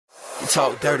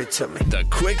Talk dirty to me. The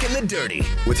Quick and the Dirty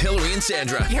with Hillary and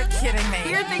Sandra. You're kidding me.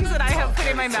 Here are things that I have put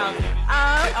in my mouth.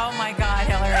 Oh my God,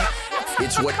 Hillary.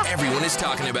 It's what everyone is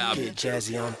talking about. Get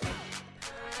jazzy on.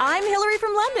 I'm Hillary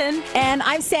from London. And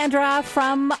I'm Sandra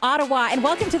from Ottawa. And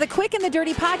welcome to the Quick and the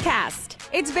Dirty podcast.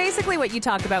 It's basically what you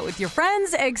talk about with your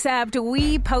friends, except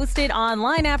we post it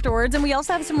online afterwards, and we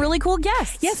also have some really cool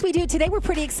guests. Yes, we do. Today we're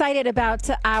pretty excited about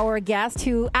our guest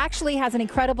who actually has an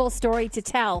incredible story to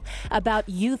tell about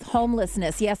youth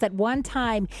homelessness. Yes, at one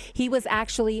time he was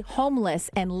actually homeless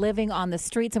and living on the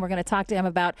streets, and we're going to talk to him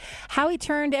about how he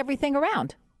turned everything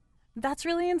around. That's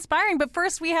really inspiring. But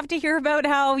first, we have to hear about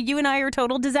how you and I are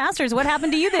total disasters. What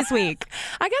happened to you this week?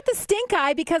 I got the stink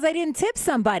eye because I didn't tip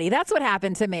somebody. That's what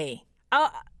happened to me.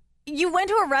 You went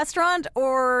to a restaurant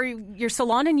or your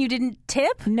salon and you didn't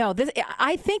tip? No,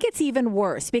 I think it's even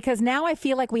worse because now I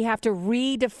feel like we have to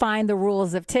redefine the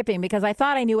rules of tipping because I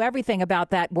thought I knew everything about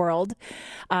that world,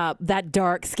 that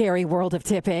dark, scary world of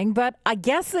tipping, but I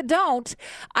guess I don't.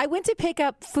 I went to pick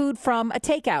up food from a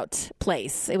takeout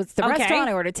place. It was the restaurant.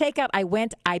 I ordered takeout.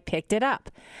 I picked it up.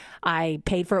 I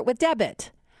paid for it with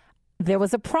debit. There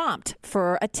was a prompt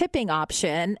for a tipping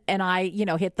option, and I,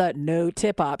 hit the no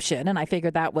tip option, and I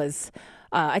figured that was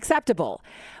acceptable.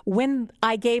 When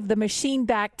I gave the machine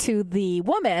back to the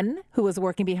woman who was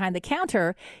working behind the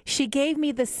counter, she gave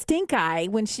me the stink eye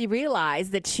when she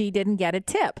realized that she didn't get a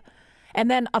tip. And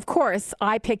then, of course,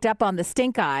 I picked up on the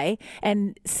stink eye.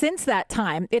 And since that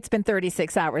time, it's been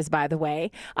 36 hours, by the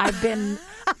way. It's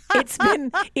been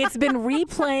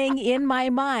replaying in my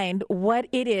mind what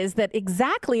it is that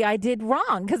exactly I did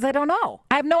wrong because I don't know.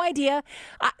 I have no idea.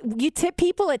 You tip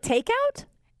people at takeout?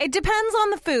 It depends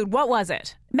on the food. What was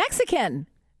it? Mexican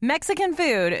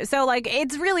food. So,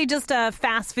 it's really just a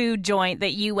fast food joint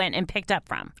that you went and picked up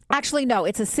from. Actually, no.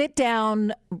 It's a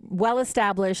sit-down,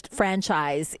 well-established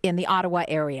franchise in the Ottawa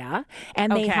area.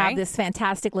 And they have this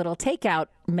fantastic little takeout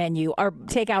menu or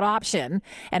takeout option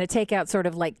and a takeout sort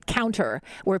of like counter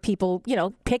where people,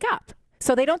 pick up.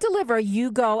 So they don't deliver. You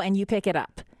go and you pick it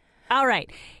up. All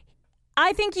right.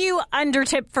 I think you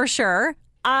undertip for sure.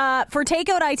 For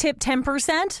takeout, I tip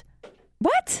 10%.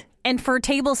 What? And for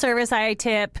table service, I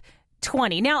tip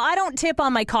 20. Now, I don't tip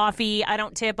on my coffee. I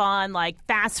don't tip on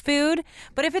fast food.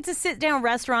 But if it's a sit-down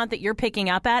restaurant that you're picking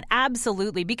up at,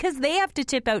 absolutely, because they have to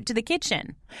tip out to the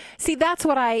kitchen. See, that's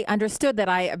what I understood, that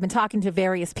I've been talking to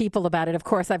various people about it. Of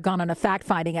course, I've gone on a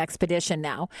fact-finding expedition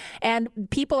now. And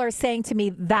people are saying to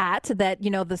me that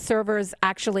the servers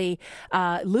actually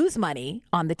lose money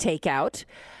on the takeout.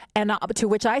 And to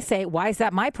which I say, why is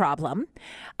that my problem?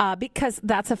 Because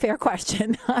that's a fair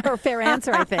question or fair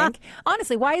answer, I think.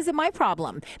 Honestly, why is it my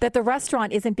problem that the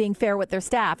restaurant isn't being fair with their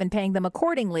staff and paying them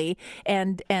accordingly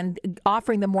and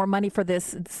offering them more money for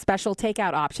this special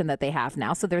takeout option that they have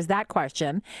now? So there's that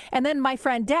question. And then my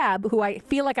friend Deb, who I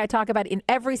feel like I talk about in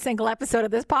every single episode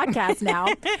of this podcast now.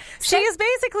 She is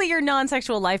basically your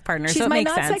non-sexual life partner. She's so it my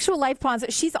makes non-sexual sense. life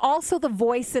partner. She's also the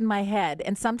voice in my head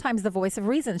and sometimes the voice of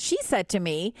reason. She said to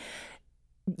me,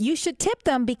 you should tip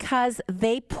them because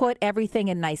they put everything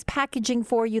in nice packaging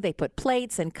for you. They put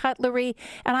plates and cutlery.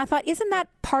 And I thought, isn't that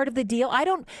part of the deal? I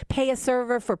don't pay a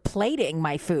server for plating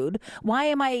my food. Why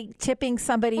am I tipping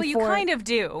somebody Well, you kind of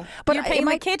do. But you're paying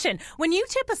the kitchen. When you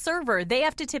tip a server, they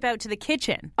have to tip out to the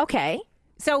kitchen. Okay.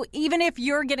 So even if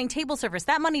you're getting table service,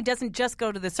 that money doesn't just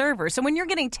go to the server. So when you're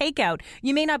getting takeout,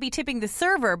 you may not be tipping the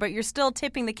server, but you're still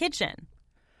tipping the kitchen.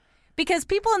 Because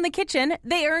people in the kitchen,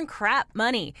 they earn crap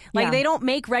money. They don't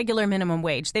make regular minimum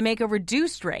wage. They make a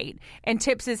reduced rate, and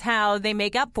tips is how they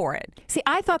make up for it. See,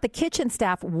 I thought the kitchen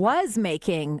staff was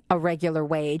making a regular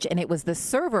wage, and it was the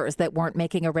servers that weren't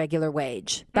making a regular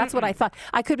wage. That's what I thought.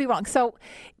 I could be wrong. So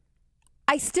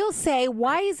I still say,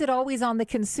 why is it always on the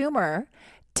consumer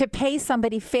to pay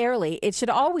somebody fairly? It should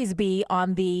always be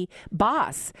on the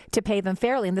boss to pay them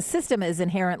fairly. And the system is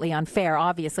inherently unfair,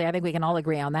 obviously. I think we can all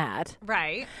agree on that.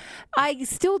 Right. I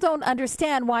still don't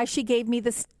understand why she gave me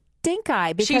the stink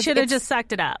eye. Because she should have just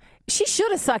sucked it up. She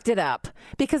should have sucked it up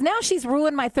because now she's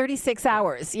ruined my 36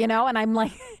 hours, and I'm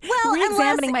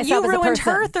re-examining myself as a person. You ruined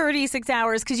her 36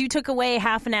 hours because you took away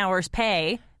half an hour's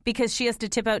pay because she has to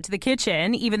tip out to the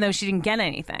kitchen even though she didn't get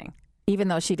anything. Even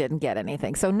though she didn't get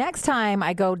anything. So next time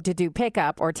I go to do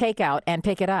pickup or takeout and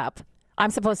pick it up, I'm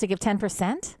supposed to give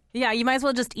 10%? Yeah, you might as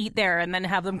well just eat there and then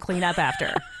have them clean up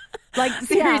after.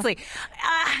 Seriously.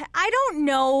 Yeah. I don't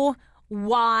know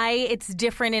why it's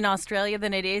different in Australia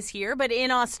than it is here, but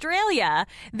in Australia,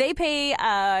 they pay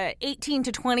 $18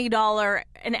 to $20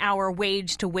 an hour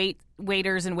wage to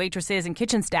waiters and waitresses and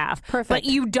kitchen staff. Perfect. But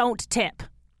you don't tip.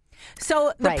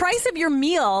 So the price of your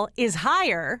meal is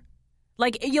higher.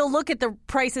 Like, you'll look at the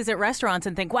prices at restaurants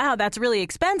and think, wow, that's really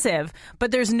expensive,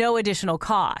 but there's no additional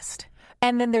cost.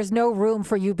 And then there's no room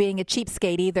for you being a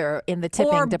cheapskate either in the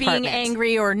tipping or department. being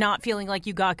angry or not feeling like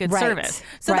you got good Right. service.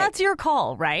 So Right. that's your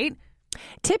call, right?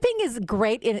 Tipping is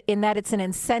great in that it's an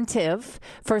incentive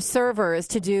for servers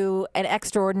to do an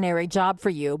extraordinary job for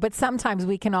you, but sometimes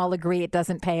we can all agree it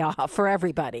doesn't pay off for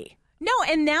everybody. No,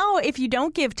 and now if you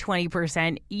don't give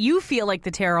 20%, you feel like the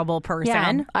terrible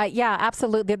person. Yeah,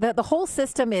 absolutely. The whole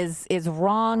system is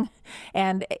wrong,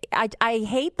 and I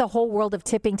hate the whole world of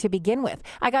tipping to begin with.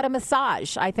 I got a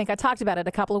massage. I think I talked about it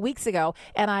a couple of weeks ago,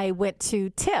 and I went to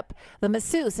tip the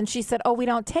masseuse, and she said, "Oh, we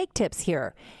don't take tips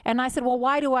here." And I said, "Well,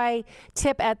 why do I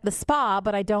tip at the spa,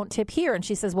 but I don't tip here?" And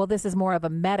she says, "Well, this is more of a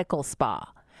medical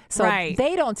spa. So Right.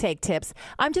 they don't take tips."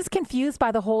 I'm just confused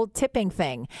by the whole tipping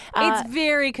thing. It's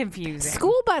very confusing.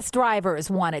 School bus drivers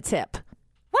want a tip.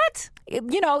 What?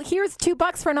 You know, here's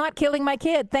 $2 for not killing my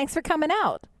kid. Thanks for coming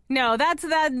out. No, that's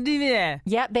that. bleh.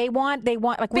 Yeah, they want like we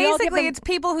all give Basically, them, it's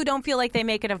people who don't feel like they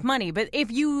make enough money. But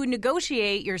if you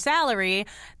negotiate your salary,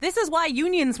 this is why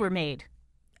unions were made.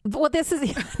 well, this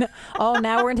is oh,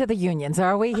 now we're into the unions,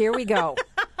 are we? Here we go.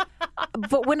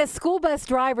 But when a school bus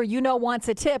driver, wants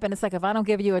a tip, and it's like, if I don't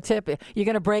give you a tip, you're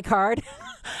going to brake hard,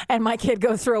 and my kid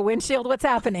goes through a windshield. What's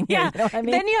happening here? Yeah. You know what I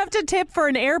mean? Then you have to tip for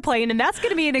an airplane, and that's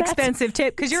going to be an expensive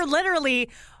tip because you're literally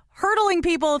hurtling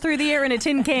people through the air in a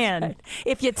tin can.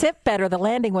 If you tip better, the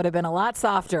landing would have been a lot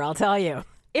softer, I'll tell you.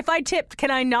 If I tipped,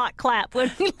 can I not clap when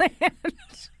we land?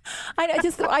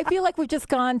 I feel like we've just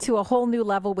gone to a whole new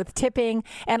level with tipping,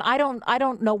 and I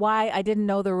don't know why I didn't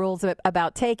know the rules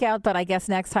about takeout, but I guess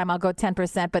next time I'll go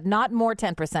 10%, but not more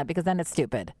 10% because then it's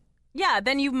stupid. Yeah,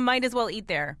 then you might as well eat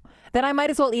there. Then I might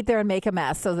as well eat there and make a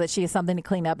mess so that she has something to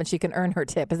clean up and she can earn her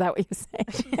tip. Is that what you're saying?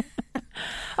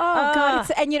 Oh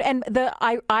God! And the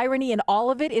irony in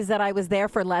all of it is that I was there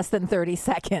for less than 30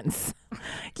 seconds.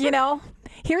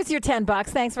 Here's your $10.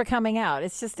 Thanks for coming out.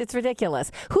 It's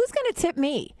ridiculous. Who's going to tip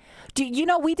me?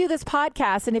 We do this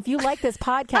podcast, and if you like this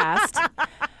podcast,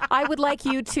 I would like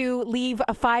you to leave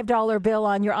a $5 bill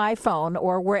on your iPhone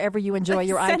or wherever you enjoy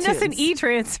your Send iTunes. us an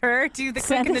e-transfer to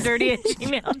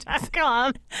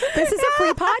thequickandthedirty@gmail.com. This is a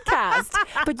free podcast.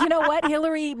 But you know what?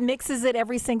 Hillary mixes it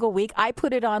every single week. I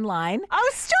put it online.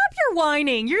 Oh, stop your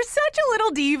whining. You're such a little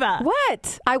diva.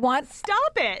 What?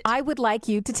 Stop it. I would like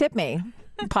you to tip me.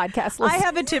 Podcast I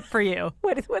have a tip for you.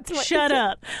 What's Shut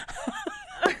up.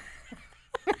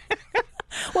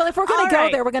 Well, if we're going to All go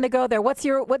right. there, we're going to go there. What's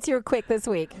your quick this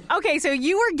week? Okay, so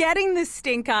you were getting the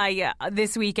stink eye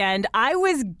this weekend. I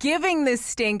was giving this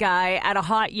stink eye at a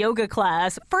hot yoga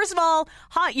class. First of all,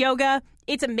 hot yoga,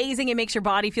 it's amazing. It makes your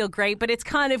body feel great, but it's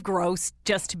kind of gross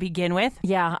just to begin with.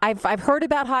 Yeah, I've heard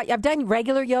about I've done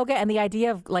regular yoga, and the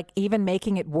idea of like even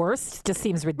making it worse just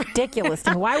seems ridiculous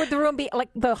to me. Why would the room be like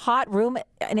the hot room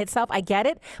in itself? I get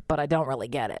it, but I don't really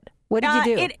get it. What did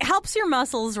you do? It helps your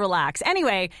muscles relax.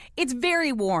 Anyway, it's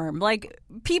very warm. Like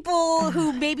people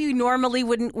who maybe normally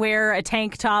wouldn't wear a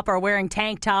tank top are wearing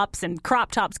tank tops and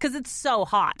crop tops because it's so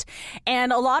hot.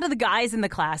 And a lot of the guys in the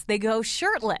class, they go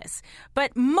shirtless.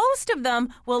 But most of them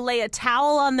will lay a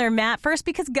towel on their mat first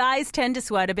because guys tend to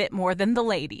sweat a bit more than the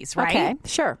ladies, right? Okay,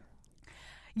 sure.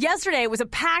 Yesterday, it was a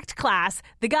packed class.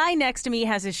 The guy next to me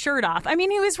has his shirt off. I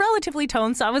mean, he was relatively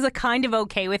toned, so I was kind of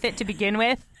okay with it to begin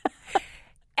with.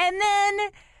 And then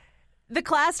the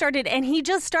class started, and he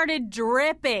just started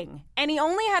dripping. And he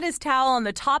only had his towel on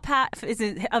the top half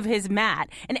of his mat.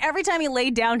 And every time he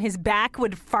laid down, his back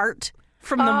would fart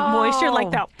from the moisture like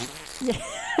that.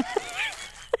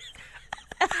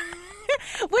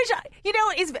 Which,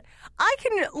 is... I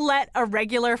can let a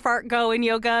regular fart go in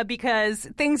yoga because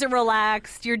things are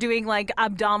relaxed. You're doing like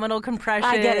abdominal compressions.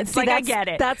 I get it. See, I get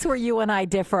it. That's where you and I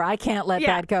differ. I can't let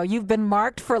that go. You've been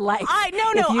marked for life. I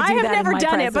have never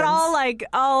done it, but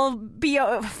I'll be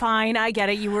fine. I get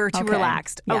it. You were too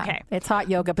relaxed. Yeah, okay. It's hot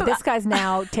yoga, but this guy's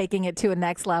now taking it to a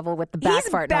next level with the back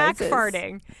He's fart back noises.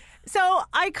 farting. So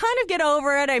I kind of get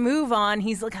over it. I move on.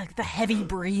 He's like the heavy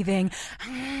breathing.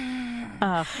 And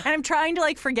I'm trying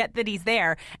to forget that he's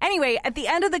there. Anyway, at the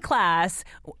end of the class,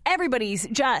 everybody's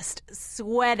just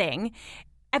sweating.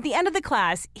 At the end of the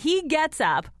class, he gets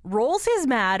up, rolls his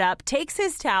mat up, takes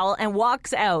his towel, and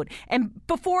walks out. And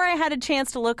before I had a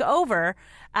chance to look over,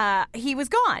 he was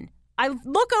gone. I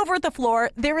look over at the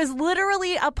floor. There is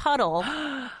literally a puddle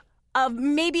of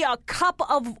maybe a cup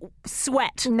of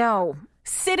sweat. No.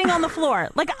 Sitting on the floor.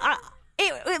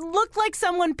 It looked like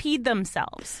someone peed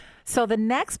themselves. So the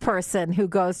next person who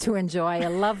goes to enjoy a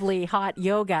lovely hot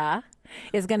yoga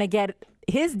is going to get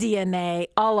his DNA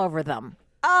all over them.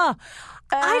 I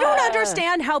don't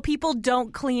understand how people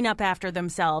don't clean up after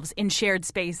themselves in shared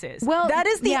spaces. Well, that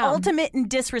is the yeah. ultimate in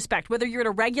disrespect, whether you're at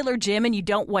a regular gym and you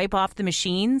don't wipe off the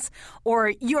machines,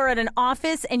 or you're at an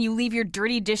office and you leave your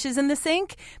dirty dishes in the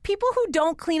sink. People who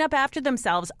don't clean up after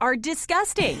themselves are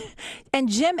disgusting. And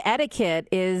gym etiquette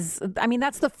is,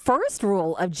 that's the first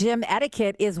rule of gym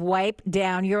etiquette is wipe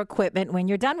down your equipment when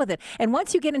you're done with it. And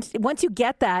once you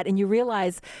get that and you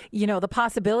realize, the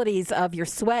possibilities of your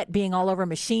sweat being all over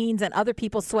machines and other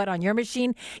people's sweat on your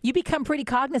machine, you become pretty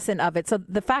cognizant of it. So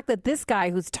the fact that this guy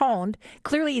who's toned,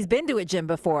 clearly he's been to a gym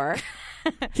before,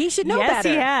 he should know better.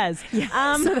 Yes, he has.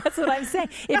 Yeah, so that's what I'm saying.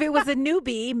 If it was a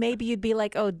newbie, maybe you'd be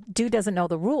like, oh, dude doesn't know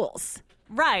the rules.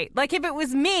 Right. Like if it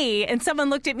was me and someone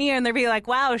looked at me and they'd be like,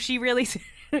 wow, she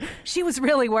was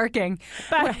really working.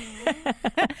 But,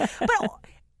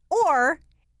 or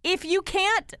if you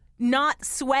can't not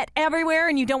sweat everywhere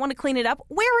and you don't want to clean it up,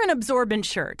 wear an absorbent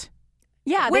shirt.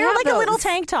 Yeah, wear like a little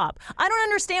tank top. I don't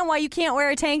understand why you can't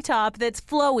wear a tank top that's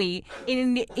flowy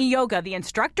in yoga. The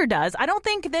instructor does. I don't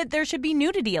think that there should be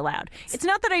nudity allowed. It's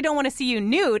not that I don't want to see you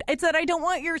nude. It's that I don't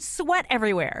want your sweat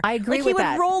everywhere. I agree with with that.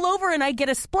 that. He would roll over and I'd get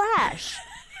a splash.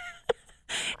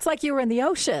 It's like you were in the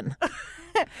ocean.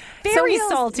 Very Hills,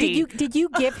 salty. Did you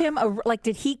give him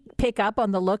did he pick up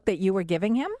on the look that you were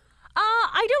giving him?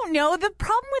 I don't know. The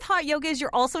problem with hot yoga is you're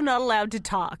also not allowed to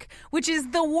talk, which is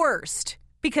the worst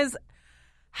because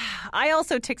I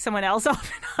also ticked someone else off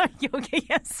in hot yoga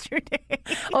yesterday.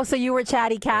 Oh, so you were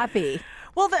chatty Cathy.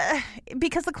 Well,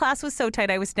 because the class was so tight,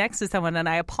 I was next to someone and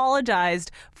I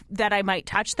apologized that I might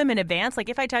touch them in advance. Like,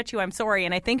 if I touch you, I'm sorry.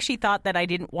 And I think she thought that I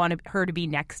didn't want her to be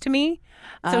next to me.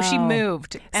 So she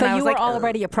moved. And so I was you were like,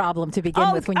 already a problem to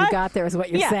begin with when you got there is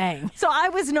what you're saying. So I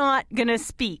was not going to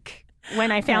speak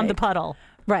when I found the puddle.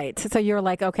 Right. So you're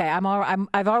like, okay,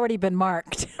 I've already been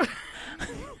marked.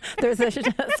 There's a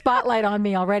spotlight on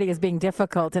me already as being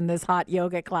difficult in this hot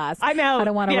yoga class. I know. I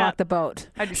don't want to rock the boat,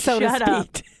 so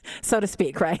to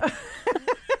speak, right?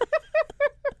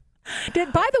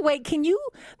 By the way, can you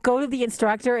go to the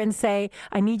instructor and say,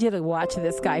 I need you to watch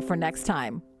this guy for next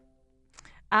time?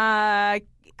 I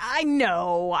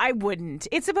know. I wouldn't.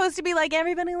 It's supposed to be like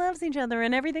everybody loves each other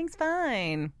and everything's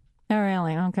fine. Oh,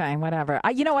 really? Okay, whatever.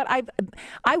 You know what?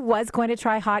 I was going to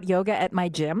try hot yoga at my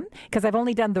gym because I've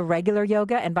only done the regular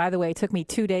yoga. And by the way, it took me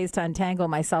 2 days to untangle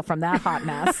myself from that hot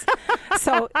mess.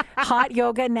 So hot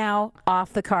yoga now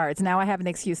off the cards. Now I have an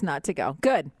excuse not to go.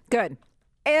 Good.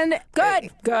 And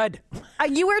Good.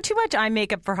 You wear too much eye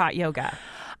makeup for hot yoga.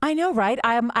 I know, right?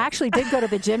 I actually did go to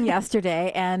the gym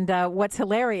yesterday, and what's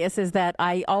hilarious is that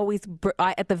I always,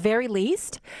 at the very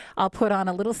least, I'll put on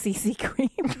a little CC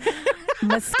cream,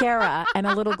 mascara, and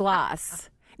a little gloss.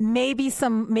 Maybe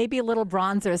a little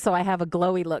bronzer, so I have a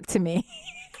glowy look to me.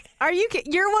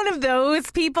 You're one of those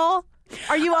people?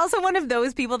 Are you also one of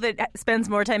those people that spends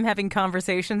more time having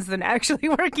conversations than actually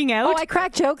working out? Oh, I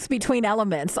crack jokes between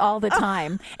elements all the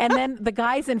time. And then the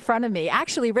guys in front of me,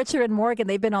 actually, Richard and Morgan,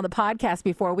 they've been on the podcast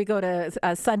before. We go to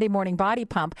a Sunday morning body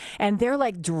pump, and they're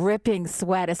like dripping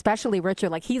sweat, especially Richard.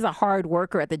 Like, he's a hard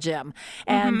worker at the gym.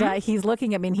 And he's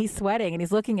looking at me, and he's sweating, and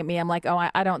he's looking at me. I'm like, oh,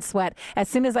 I don't sweat. As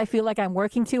soon as I feel like I'm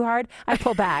working too hard, I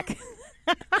pull back.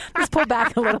 Just pull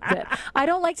back a little bit. I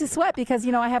don't like to sweat because,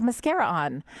 I have mascara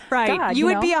on. Right. God, you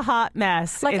would be a hot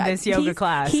mess in this yoga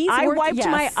class. I wiped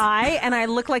my eye and I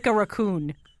look like a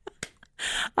raccoon.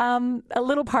 A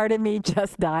little part of me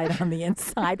just died on the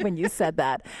inside when you said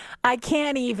that. I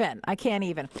can't even.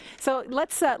 So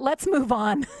let's move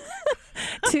on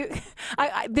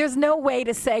there's no way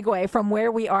to segue from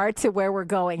where we are to where we're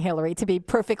going, Hillary, to be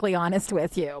perfectly honest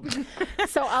with you.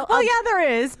 So yeah, there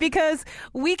is, because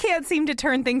we can't seem to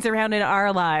turn things around in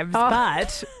our lives,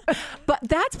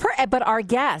 but our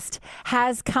guest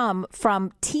has come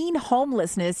from teen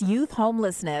homelessness, youth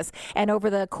homelessness, and over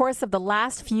the course of the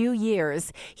last few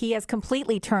years, he has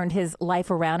completely turned his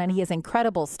life around, and he has an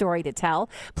incredible story to tell.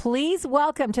 Please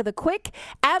welcome to the Quick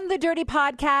and the Dirty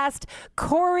podcast,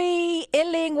 Corey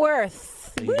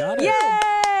Illingworth. You got it.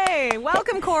 Yay!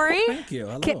 Welcome, Corey. Thank you.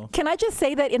 Hello. Can I just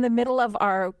say that in the middle of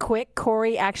our Quick,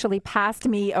 Corey actually passed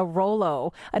me a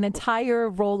Rolo, an entire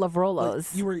roll of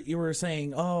Rolos. You were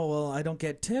saying, oh, well, I don't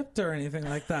get tipped or anything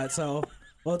like that, so...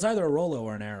 Well, it's either a Rolo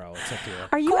or an Arrow. It's up to you.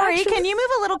 Are you Corey, actually... can you move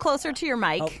a little closer to your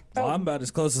mic? Well, I'm about as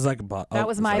close as I can. That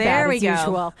was my there bad, we as go.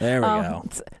 usual. There we go.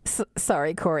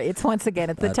 Sorry, Corey. It's once again,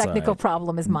 the That's technical all right.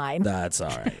 problem is mine. That's all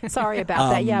right. Sorry about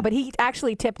that. Yeah, but he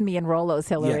actually tipped me in Rolos,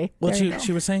 Hillary. Yeah. Well, There you go.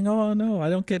 she was saying, oh, no, I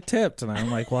don't get tipped. And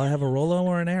I'm like, well, I have a Rolo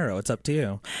or an Arrow. It's up to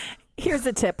you. Here's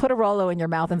the tip. Put a Rolo in your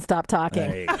mouth and stop talking.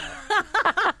 There you go.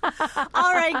 All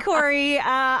All right, Corey.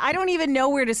 I don't even know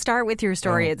where to start with your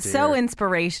story. Oh, it's so dear.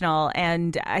 inspirational.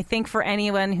 And I think for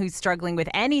anyone who's struggling with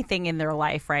anything in their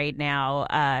life right now,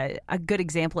 a good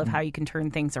example of how you can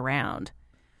turn things around.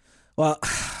 Well,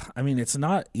 I mean, it's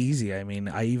not easy. I mean,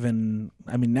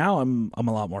 now I'm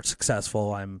a lot more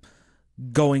successful. I'm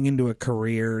going into a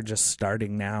career, just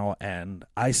starting now, and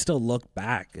I still look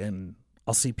back and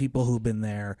I'll see people who've been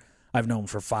there I've known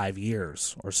for 5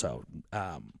 years or so,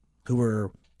 who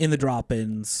were in the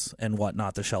drop-ins and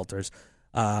whatnot, the shelters,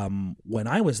 when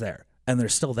I was there, and they're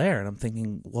still there, and I'm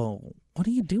thinking, well, what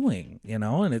are you doing?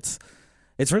 And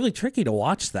it's really tricky to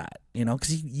watch that,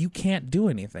 because you can't do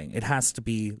anything. It has to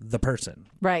be the person.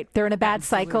 Right. They're in a bad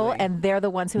cycle, and they're the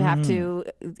ones who have to,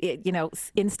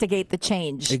 instigate the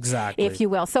change. Exactly. If you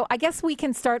will. So I guess we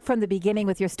can start from the beginning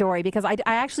with your story, because I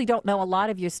actually don't know a lot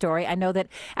of your story. I know that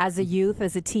as a youth,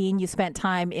 as a teen, you spent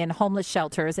time in homeless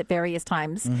shelters at various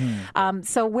times.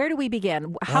 So where do we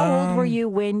begin? How old were you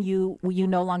when you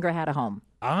no longer had a home?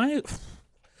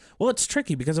 Well, it's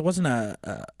tricky because it wasn't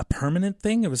a permanent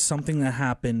thing. It was something that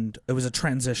happened. It was a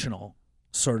transitional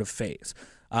sort of phase.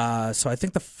 So I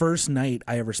think the first night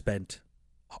I ever spent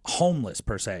homeless,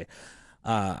 per se,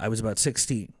 I was about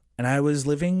 16. And I was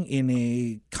living in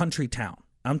a country town.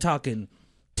 I'm talking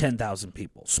 10,000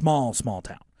 people. Small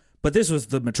town. But this was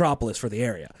the metropolis for the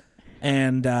area.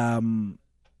 And I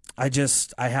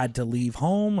had to leave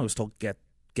home. I was told, get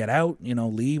out,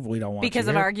 leave. We don't want you Because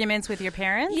of here. arguments with your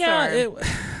parents? Yeah.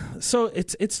 So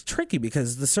it's tricky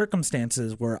because the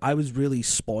circumstances were I was really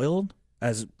spoiled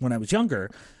when I was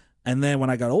younger, and then when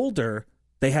I got older,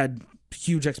 they had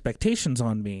huge expectations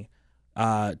on me,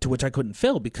 to which I couldn't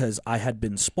fill because I had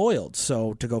been spoiled.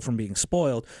 So to go from being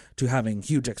spoiled to having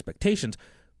huge expectations,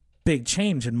 big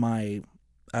change in my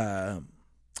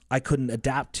I couldn't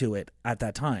adapt to it at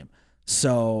that time.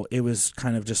 So it was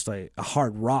kind of just like a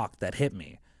hard rock that hit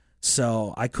me.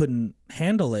 So I couldn't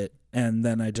handle it. And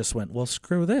then I just went, well,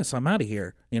 screw this. I'm out of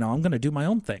here. I'm going to do my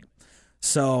own thing.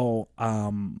 So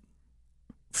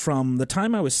from the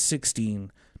time I was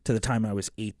 16 to the time I was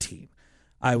 18,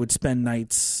 I would spend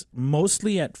nights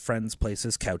mostly at friends'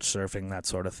 places, couch surfing, that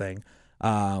sort of thing.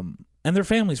 And their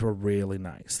families were really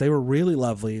nice. They were really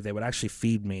lovely. They would actually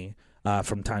feed me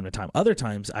from time to time. Other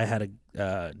times I had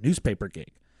a newspaper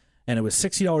gig, and it was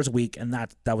 $60 a week, and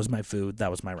that was my food.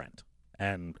 That was my rent.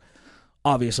 And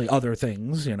obviously other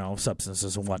things,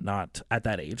 substances and whatnot at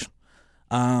that age.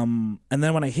 And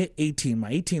then when I hit 18,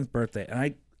 my 18th birthday,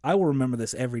 and I will remember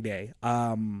this every day,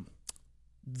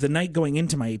 the night going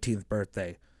into my 18th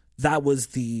birthday, that was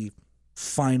the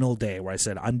final day where I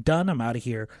said, I'm done, I'm out of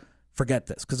here, forget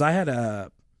this. Because I had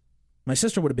my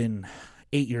sister would have been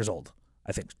 8 years old,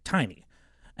 I think, tiny.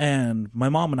 And my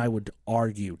mom and I would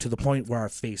argue to the point where our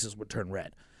faces would turn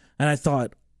red. And I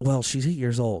thought, well, she's 8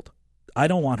 years old. I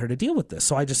don't want her to deal with this.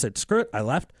 So I just said, screw it. I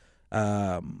left.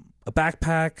 A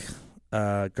backpack,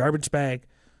 a garbage bag,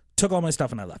 took all my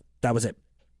stuff, and I left. That was it.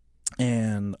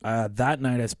 And that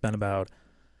night I spent about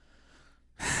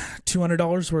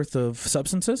 $200 worth of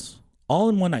substances, all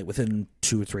in one night within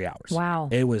 2 or 3 hours. Wow.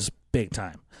 It was big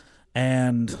time.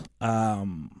 And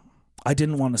I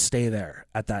didn't want to stay there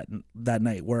at that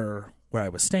night where I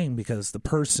was staying, because the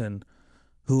person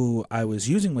who I was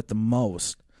using with the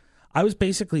most, I was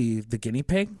basically the guinea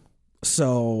pig.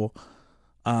 So,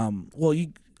 I'm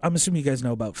assuming you guys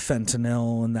know about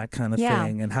fentanyl and that kind of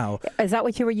thing, and how. Is that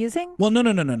what you were using? Well,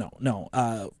 no.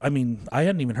 I mean, I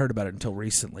hadn't even heard about it until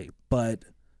recently, but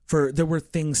there were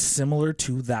things similar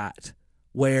to that.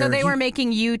 Where So they were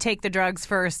making you take the drugs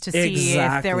first to see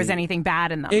if there was anything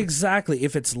bad in them. Exactly.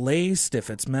 If it's laced, if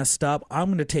it's messed up, I'm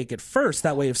going to take it first.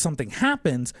 That way, if something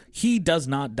happens, he does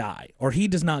not die or he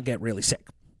does not get really sick.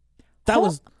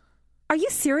 Are you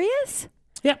serious?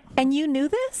 Yeah. And you knew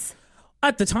this?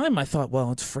 At the time, I thought,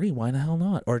 well, it's free. Why the hell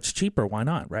not? Or it's cheaper. Why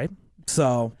not? Right?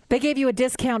 So they gave you a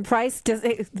discount price,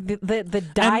 the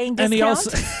dying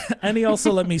discount? And he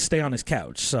also let me stay on his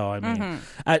couch. So, I mean,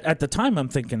 at the time, I'm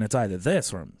thinking it's either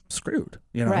this or I'm screwed.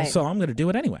 Right. So I'm going to do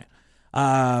it anyway.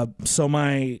 So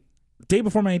my day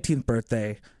before my 18th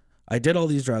birthday, I did all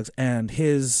these drugs, and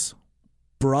his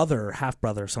brother,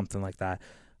 half-brother, something like that,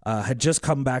 had just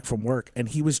come back from work, and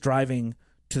he was driving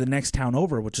to the next town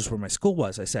over, which is where my school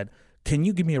was. I said, can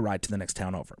you give me a ride to the next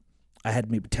town over? I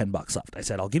had maybe $10 left. I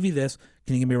said, I'll give you this.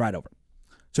 Can you give me a ride over?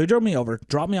 So he drove me over,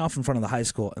 dropped me off in front of the high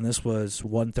school, and this was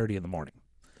 1:30 in the morning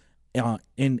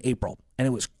in April, and it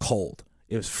was cold.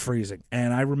 It was freezing.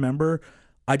 And I remember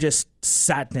I just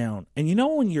sat down. And you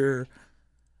know when you're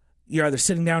either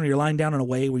sitting down or you're lying down in a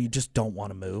way where you just don't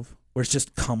want to move, where it's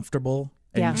just comfortable,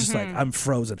 and you're just like, I'm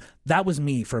frozen. That was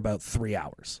me for about 3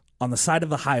 hours. on the side of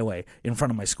the highway in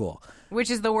front of my school. Which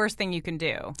is the worst thing you can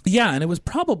do. Yeah, and it was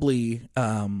probably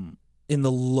in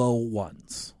the low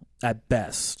ones at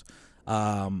best.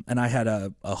 And I had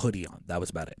a hoodie on. That was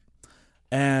about it.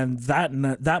 And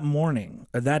that morning,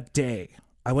 or that day,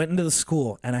 I went into the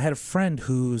school, and I had a friend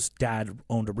whose dad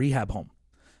owned a rehab home.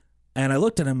 And I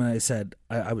looked at him, and I said,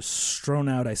 I was strewn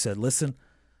out. I said, listen,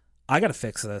 I got to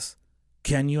fix this.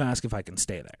 Can you ask if I can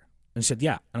stay there? And he said,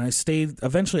 yeah. And I stayed.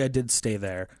 Eventually, I did stay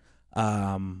there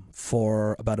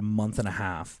for about a month and a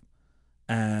half.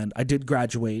 And I did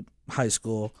graduate high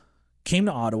school, came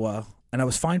to Ottawa, and I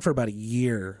was fine for about a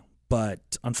year.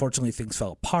 But unfortunately, things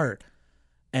fell apart.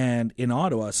 And in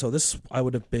Ottawa, so I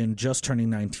would have been just turning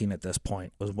 19 at this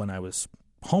point, was when I was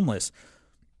homeless.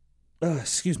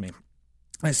 Excuse me.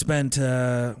 I spent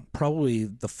probably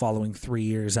the following 3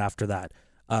 years after that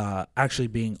actually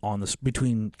being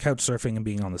between couch surfing and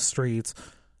being on the streets,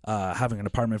 having an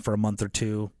apartment for a month or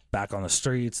two, back on the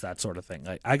streets, that sort of thing.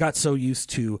 I got so used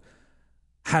to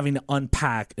having to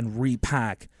unpack and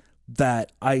repack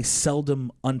that I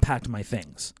seldom unpacked my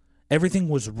things. Everything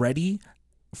was ready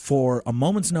for a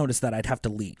moment's notice that I'd have to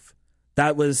leave.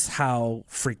 That was how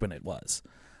frequent it was.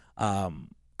 And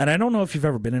I don't know if you've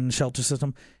ever been in a shelter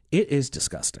system. It is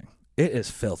disgusting. It is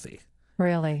filthy.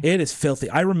 Really? It is filthy.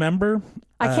 I remember...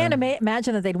 I can't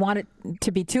imagine that they'd want it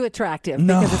to be too attractive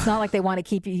because it's not like they want to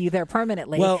keep you there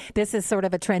permanently. Well, this is sort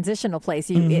of a transitional place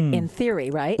in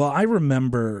theory, right? Well, I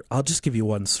remember... I'll just give you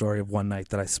one story of one night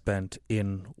that I spent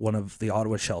in one of the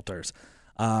Ottawa shelters.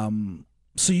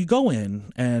 So you go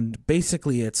in, and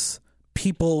basically it's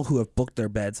people who have booked their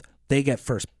beds. They get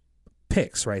first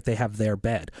picks, right? They have their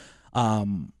bed.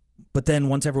 But then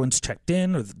once everyone's checked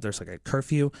in, or there's like a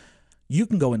curfew, you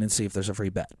can go in and see if there's a free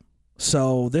bed.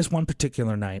 So this one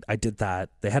particular night, I did that.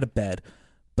 They had a bed,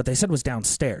 but they said it was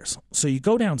downstairs. So you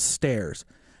go downstairs,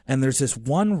 and there's this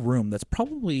one room that's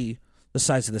probably the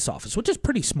size of this office, which is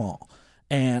pretty small.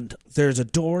 And there's a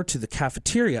door to the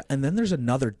cafeteria, and then there's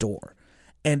another door.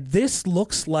 And this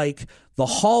looks like the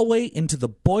hallway into the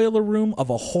boiler room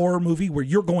of a horror movie where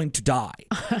you're going to die.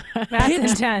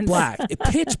 That's intense.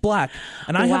 Pitch black.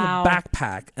 And I have a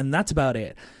backpack, and that's about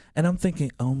it. And I'm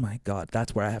thinking, oh my God,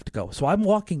 that's where I have to go. So I'm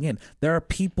walking in. There are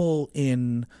people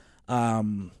in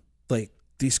like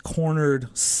these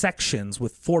cornered sections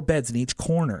with 4 beds in each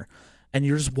corner. And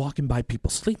you're just walking by people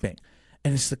sleeping.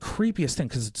 And it's the creepiest thing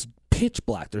because it's pitch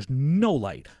black. There's no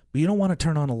light. But you don't want to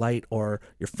turn on a light or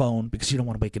your phone because you don't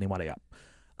want to wake anybody up.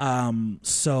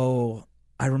 So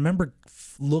I remember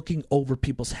looking over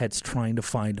people's heads trying to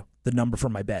find the number for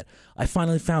my bed. I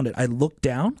finally found it. I looked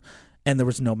down, and there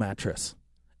was no mattress.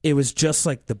 It was just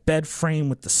like the bed frame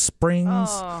with the springs.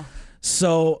 Oh.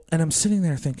 So, and I'm sitting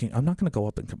there thinking, I'm not going to go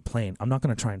up and complain. I'm not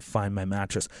going to try and find my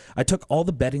mattress. I took all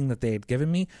the bedding that they had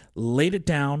given me, laid it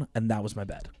down, and that was my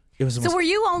bed. So were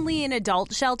you only in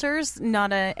adult shelters,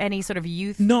 not any sort of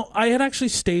youth? No, I had actually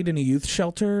stayed in a youth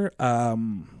shelter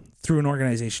through an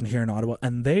organization here in Ottawa,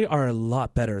 and they are a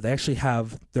lot better. They actually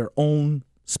have their own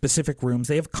specific rooms.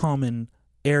 They have common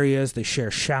areas. They share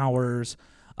showers.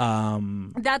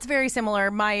 That's very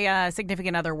similar. My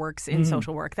significant other works in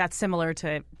social work. That's similar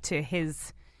to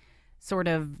his sort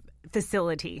of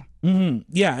facility. Mm-hmm.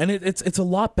 Yeah, and it's a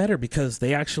lot better because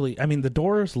they actually, I mean, the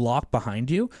door's locked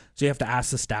behind you, so you have to ask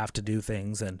the staff to do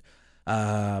things, and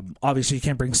obviously you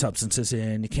can't bring substances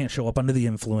in, you can't show up under the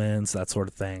influence, that sort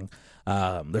of thing.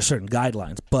 There's certain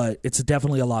guidelines, but it's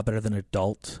definitely a lot better than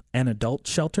an adult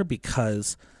shelter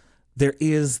because there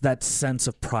is that sense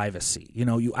of privacy. You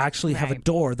know, you actually have a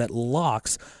door that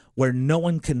locks where no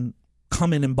one can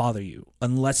come in and bother you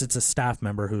unless it's a staff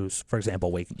member who's, for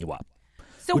example, waking you up.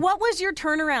 So what was your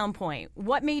turnaround point?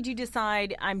 What made you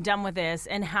decide I'm done with this,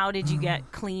 and how did you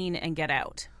get clean and get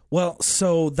out? Well,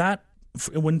 so that,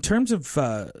 in terms of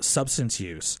substance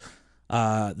use,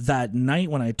 that night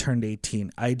when I turned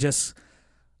 18, I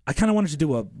kind of wanted to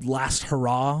do a last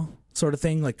hurrah sort of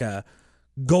thing, like a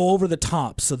go over the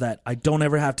top so that I don't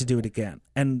ever have to do it again.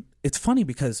 And it's funny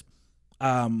because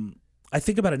I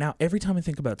think about it now. Every time I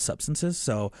think about substances,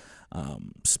 so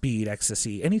speed,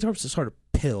 ecstasy, any sort of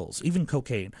pills, even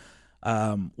cocaine,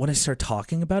 when I start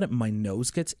talking about it, my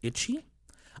nose gets itchy.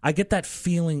 I get that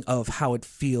feeling of how it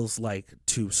feels like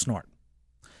to snort.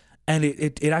 And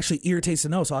it actually irritates the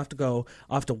nose. So I'll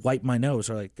have to wipe my nose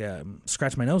or like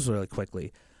scratch my nose really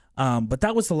quickly. But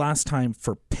that was the last time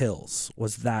for pills,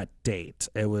 was that date.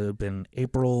 It would have been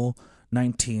April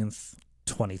 19th,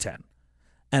 2010.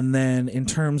 And then in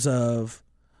terms of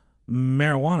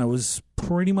marijuana, it was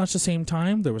pretty much the same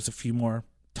time. There was a few more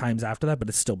times after that, but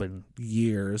it's still been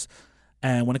years.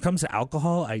 And when it comes to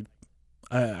alcohol,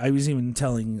 I was even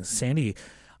telling Sandy,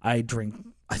 I drink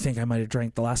I think I might have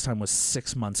drank the last time was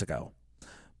 6 months ago.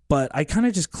 But I kind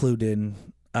of just clued in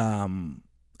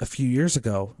a few years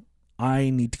ago. I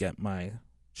need to get my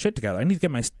shit together. I need to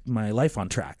get my life on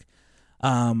track.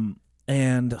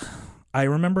 And I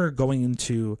remember going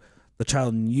into the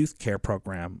child and youth care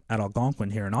program at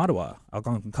Algonquin here in Ottawa,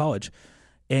 Algonquin College,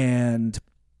 and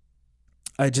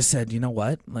I just said, you know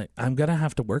what? Like, I'm gonna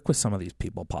have to work with some of these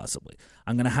people. Possibly,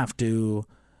 I'm gonna have to,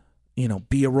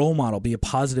 be a role model, be a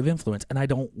positive influence, and I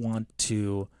don't want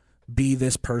to be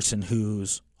this person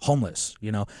who's homeless.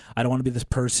 I don't want to be this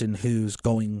person who's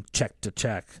going check to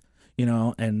check,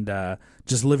 and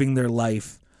just living their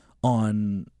life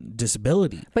on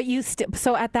disability. But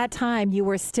so at that time, you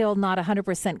were still not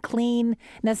 100% clean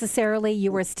necessarily.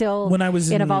 You were still when I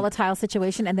was in a volatile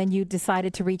situation, and then you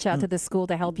decided to reach out to the school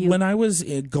to help you. When I was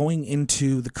going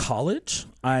into the college,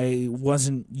 I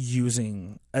wasn't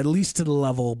using, at least to the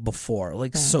level before,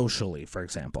 like socially, for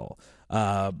example.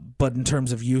 But in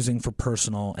terms of using for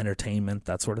personal entertainment,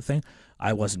 that sort of thing,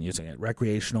 I wasn't using it.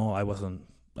 Recreational, I wasn't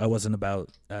about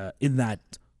in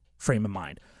that frame of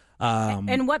mind.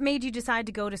 And what made you decide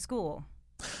to go to school?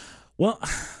 Well,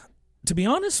 to be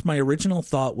honest, my original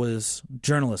thought was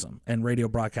journalism and radio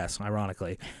broadcasting,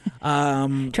 ironically.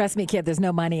 Trust me, kid, there's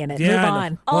no money in it. Yeah, Move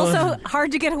on. Also,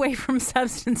 hard to get away from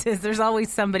substances. There's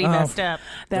always somebody messed up.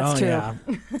 That's true. Yeah.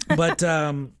 But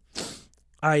let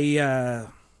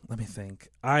me think.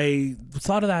 I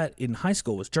thought of that in high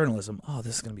school was journalism. Oh,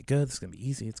 this is going to be good. This is going to be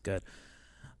easy. It's good.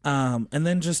 And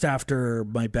then just after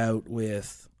my bout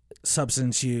with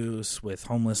substance use, with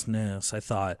homelessness, I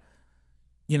thought,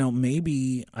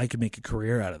 maybe I could make a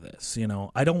career out of this.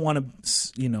 I don't want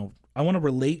to, I want to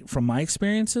relate from my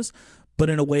experiences, but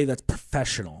in a way that's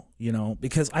professional,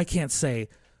 because I can't say,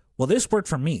 well, this worked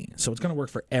for me, so it's going to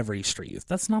work for every street youth.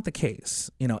 That's not the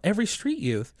case. Every street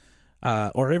youth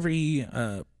or every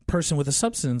person with a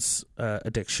substance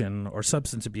addiction or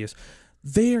substance abuse,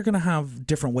 they are going to have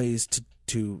different ways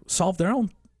to solve their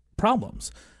own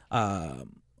problems.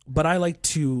 But I like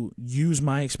to use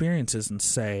my experiences and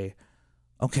say,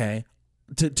 okay,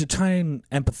 to try and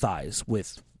empathize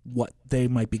with what they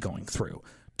might be going through,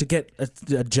 to get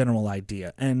a general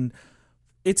idea. And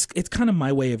it's kind of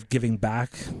my way of giving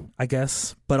back, I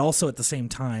guess, but also at the same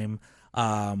time,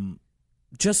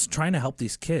 just trying to help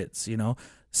these kids,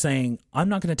 saying, I'm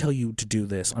not going to tell you to do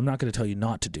this. I'm not going to tell you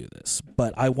not to do this,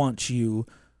 but I want you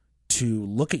to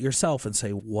look at yourself and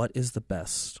say, what is the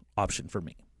best option for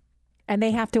me? And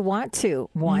they have to want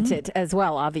it as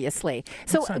well, obviously.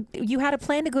 So you had a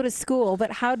plan to go to school,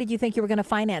 but how did you think you were going to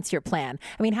finance your plan?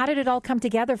 I mean, how did it all come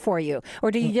together for you?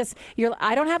 Or do you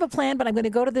I don't have a plan, but I'm going to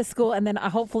go to this school, and then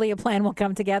hopefully a plan will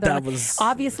come together.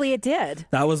 Obviously it did.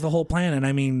 That was the whole plan. And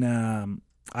I mean,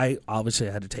 I obviously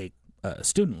had to take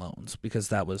student loans because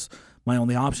that was my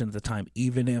only option at the time.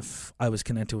 Even if I was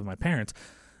connected with my parents,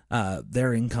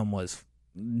 their income was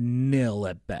nil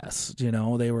at best.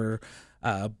 They were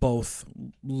both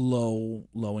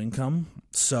low income,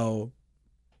 so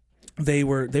they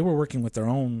were working with their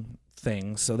own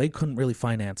things, so they couldn't really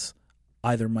finance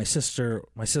either my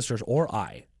sisters or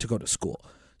I to go to school.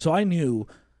 So I knew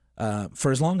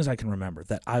for as long as I can remember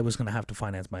that I was going to have to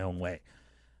finance my own way,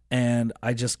 and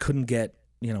I just couldn't get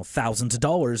thousands of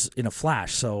dollars in a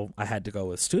flash, so I had to go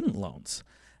with student loans.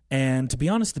 And to be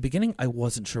honest, at the beginning, I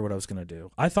wasn't sure what I was going to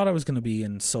do. I thought I was going to be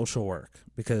in social work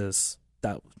because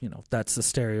that's the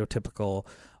stereotypical,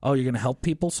 oh, you're going to help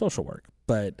people, social work.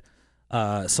 But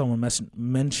someone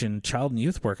mentioned child and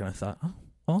youth work, and I thought, oh,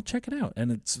 well, I'll check it out.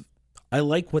 And I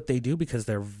like what they do because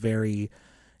they're very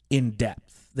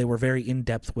in-depth. They were very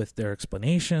in-depth with their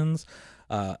explanations.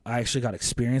 I actually got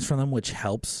experience from them, which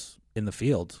helps in the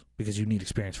field because you need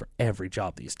experience for every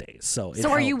job these days. So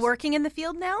are you working in the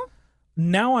field now?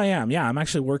 Now I am. Yeah, I'm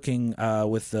actually working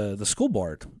with the school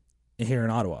board here in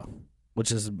Ottawa,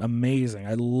 which is amazing.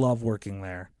 I love working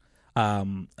there.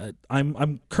 I'm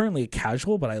currently a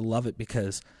casual, but I love it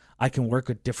because I can work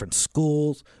with different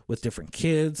schools, with different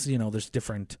kids. There's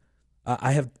different.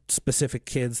 I have specific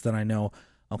kids that I know.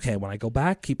 Okay, when I go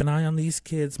back, keep an eye on these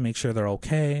kids, make sure they're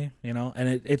okay.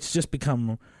 And it's just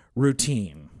become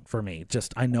routine for me.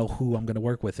 Just I know who I'm going to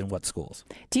work with in what schools.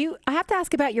 I have to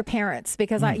ask about your parents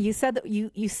because you said that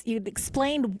you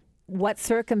explained what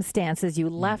circumstances you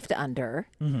left under.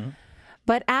 Mm-hmm.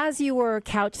 But as you were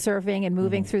couch surfing and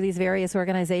moving through these various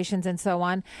organizations and so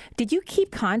on, did you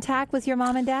keep contact with your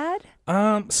mom and dad?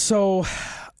 So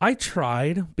I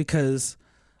tried because,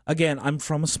 again, I'm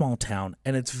from a small town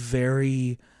and it's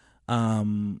very,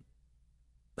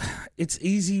 it's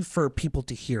easy for people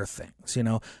to hear things,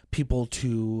 people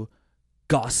to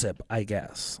gossip, I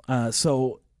guess.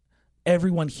 So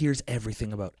everyone hears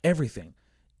everything about everything.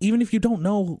 even if you don't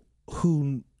know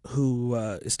who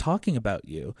is talking about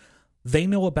you, they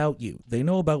know about you. They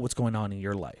know about what's going on in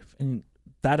your life, and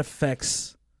that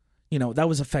affects, that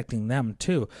was affecting them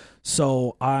too.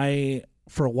 So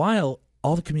for a while,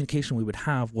 all the communication we would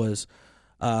have was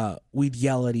we'd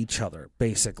yell at each other,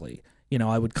 basically.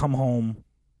 I would come home,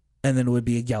 and then it would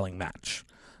be a yelling match.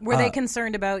 Were they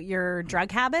concerned about your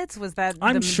drug habits? Was that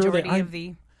the majority of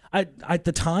the... At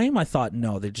the time, I thought,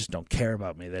 no, they just don't care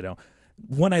about me. They don't.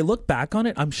 When I look back on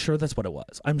it, I'm sure that's what it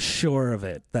was. I'm sure of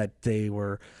it, that they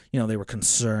were, they were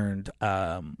concerned.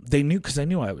 They knew, because I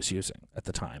knew I was using at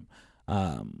the time,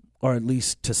 or at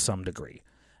least to some degree.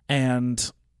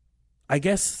 And I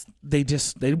guess they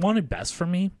wanted best for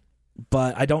me,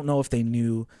 but I don't know if they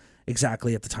knew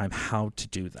exactly at the time how to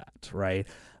do that, right?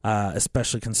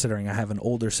 Especially considering I have an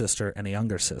older sister and a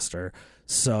younger sister.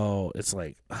 So it's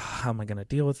like, how am I going to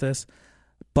deal with this?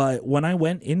 But when I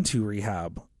went into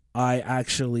rehab, I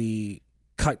actually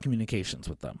cut communications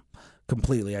with them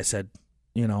completely. I said,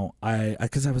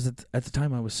 because I was at the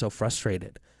time I was so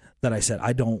frustrated that I said,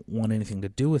 I don't want anything to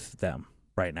do with them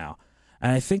right now.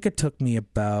 And I think it took me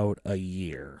about a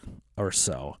year or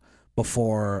so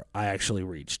before I actually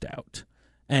reached out.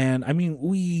 And I mean,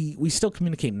 we still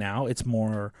communicate now. It's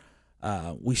more,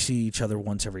 we see each other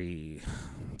once every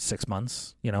 6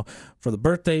 months, for the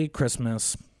birthday,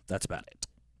 Christmas, that's about it.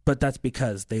 But that's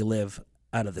because they live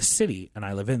out of the city and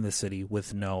I live in the city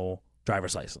with no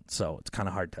driver's license. So it's kind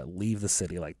of hard to leave the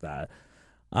city like that.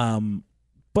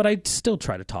 But I still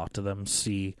try to talk to them,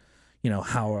 see,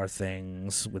 how are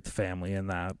things with the family and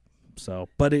that. So,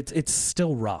 but it's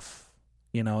still rough.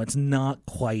 It's not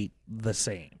quite the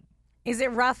same. Is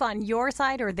it rough on your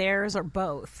side or theirs or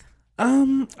both?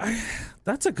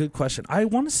 That's a good question. I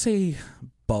want to say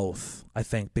both, I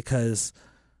think, because,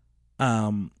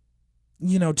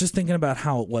 just thinking about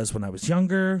how it was when I was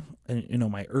younger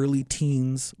and, my early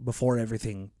teens before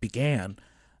everything began,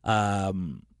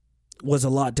 was a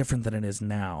lot different than it is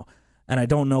now. And I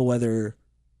don't know whether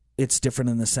it's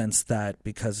different in the sense that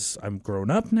because I'm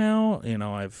grown up now,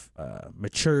 I've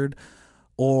matured,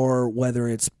 or whether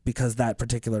it's because that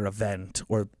particular event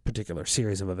or particular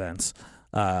series of events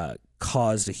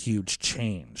caused a huge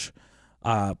change.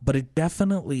 But it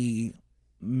definitely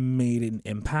made an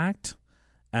impact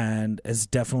and has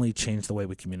definitely changed the way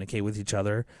we communicate with each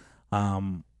other.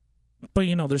 But,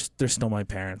 they're still my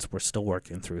parents. We're still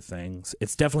working through things.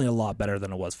 It's definitely a lot better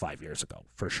than it was 5 years ago,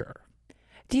 for sure.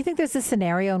 Do you think there's a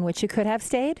scenario in which you could have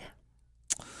stayed?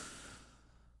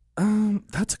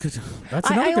 That's another good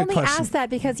question. I only ask that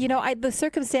because, the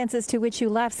circumstances to which you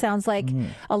left sounds like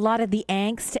a lot of the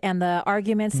angst and the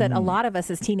arguments that a lot of us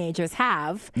as teenagers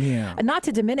have. Yeah. Not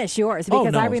to diminish yours,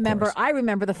 because I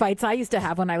remember the fights I used to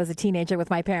have when I was a teenager with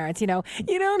my parents. You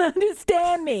don't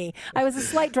understand me. I was a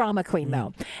slight drama queen,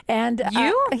 though. And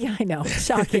you? Yeah, I know.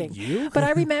 Shocking. You? But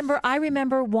I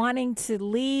remember wanting to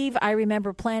leave. I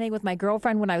remember planning with my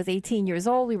girlfriend when I was 18 years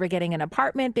old. We were getting an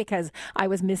apartment because I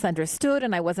was misunderstood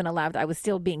and I wasn't allowed. I was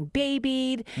still being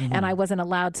babied and I wasn't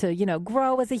allowed to,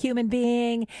 grow as a human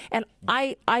being. And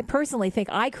I personally think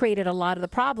I created a lot of the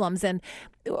problems, and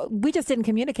we just didn't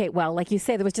communicate well. Like you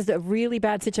say, there was just a really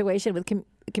bad situation with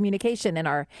communication in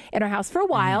our house for a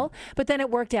while, but then it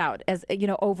worked out as,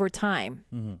 over time.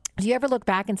 Do you ever look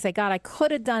back and say, God, I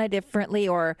could have done it differently?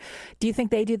 Or do you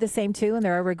think they do the same too and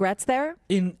there are regrets there?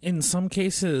 In some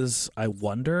cases, I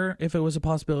wonder if it was a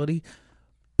possibility.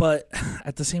 But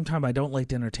at the same time, I don't like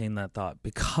to entertain that thought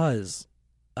because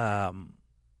I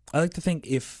like to think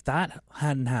if that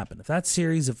hadn't happened, if that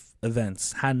series of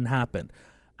events hadn't happened,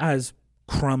 as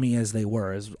crummy as they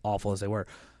were, as awful as they were,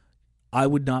 I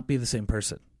would not be the same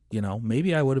person.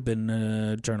 Maybe I would have been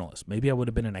a journalist. Maybe I would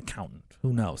have been an accountant.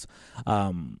 Who knows?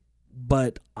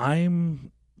 But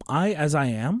as I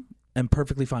am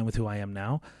perfectly fine with who I am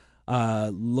now.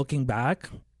 Looking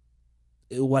back,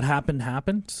 what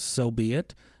happened, so be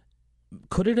it.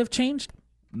 Could it have changed?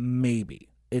 Maybe.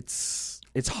 It's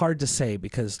hard to say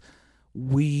because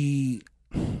we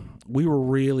were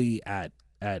really at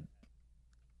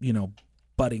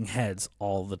butting heads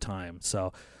all the time.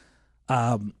 So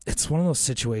it's one of those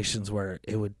situations where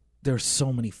there's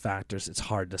so many factors, it's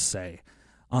hard to say.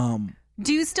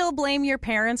 Do you still blame your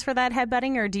parents for that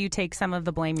headbutting, or do you take some of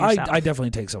the blame yourself? I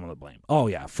definitely take some of the blame. Oh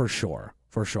yeah, for sure.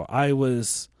 I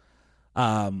was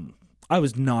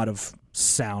not of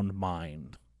sound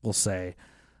mind, we'll say.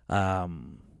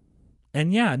 And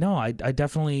yeah, no, I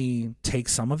definitely take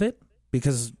some of it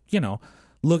because,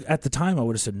 look, at the time I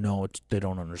would have said, no, they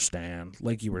don't understand.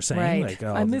 Like you were saying. Right. Like,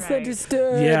 oh, I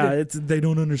misunderstood. yeah, they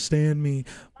don't understand me.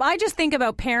 I just think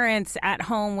about parents at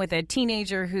home with a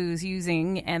teenager who's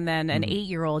using and then an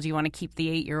 8-year-old. You want to keep the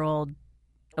 8-year-old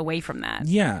away from that.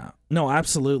 Yeah. No,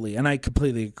 absolutely. And I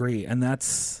completely agree. And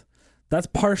that's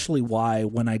partially why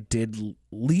when I did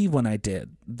leave when I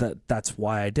did, that's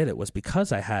why I did it, was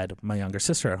because I had my younger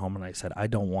sister at home and I said, I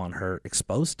don't want her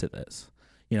exposed to this.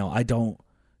 You know, I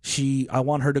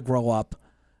want her to grow up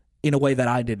in a way that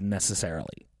I didn't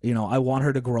necessarily. You know, I want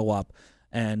her to grow up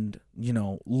and, you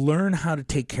know, learn how to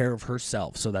take care of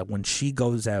herself so that when she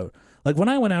goes out, like when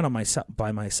I went out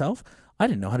by myself, I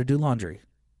didn't know how to do laundry.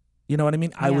 You know what I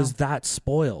mean? I was that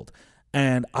spoiled.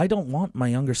 And I don't want my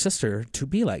younger sister to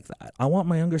be like that. I want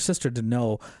my younger sister to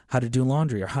know how to do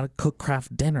laundry or how to cook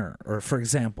craft dinner, or, for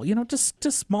example, you know, just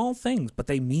small things, but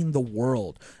they mean the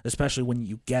world, especially when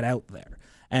you get out there.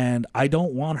 And I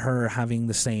don't want her having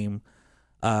the same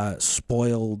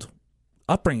spoiled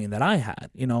upbringing that I had,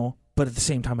 you know, but at the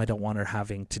same time, I don't want her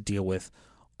having to deal with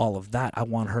all of that. I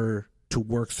want her to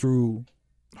work through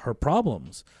her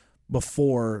problems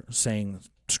before saying,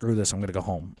 screw this, I'm going to go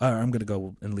home. I'm going to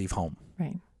go and leave home.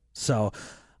 Right. So,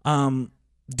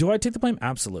 do I take the blame?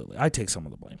 Absolutely. I take some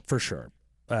of the blame, for sure.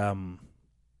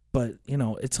 But, you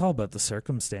know, it's all about the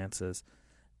circumstances.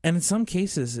 And in some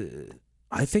cases,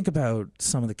 I think about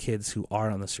some of the kids who are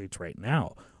on the streets right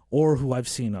now, or who I've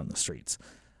seen on the streets.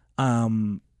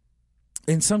 In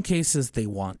some cases, they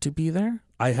want to be there.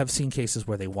 I have seen cases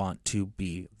where they want to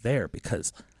be there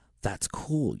because that's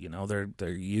cool. You know, they're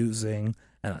using,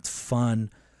 and that's fun.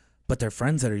 But their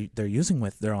friends that they're using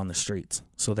with, they're on the streets.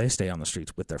 So they stay on the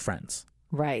streets with their friends.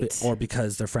 Right. Or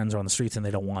because their friends are on the streets and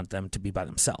they don't want them to be by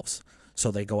themselves.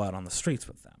 So they go out on the streets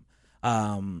with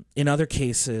them. In other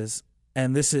cases,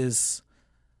 and this is,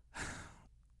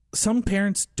 some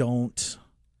parents don't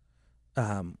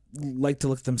like to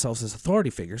look at themselves as authority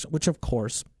figures, which of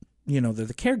course, you know, they're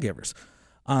the caregivers.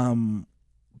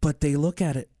 But they look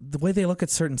at it, the way they look at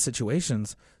certain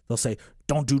situations, they'll say,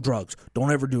 don't do drugs,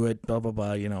 don't ever do it, blah, blah,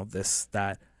 blah, you know, this,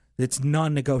 that. It's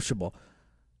non-negotiable.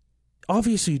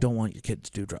 Obviously, you don't want your kid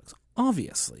to do drugs,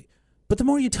 obviously. But the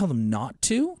more you tell them not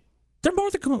to, they're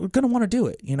more going to want to do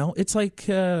it, you know? It's like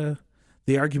the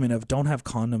argument of don't have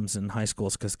condoms in high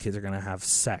schools because kids are going to have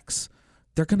sex.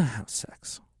 They're going to have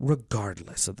sex,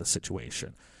 regardless of the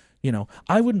situation. You know,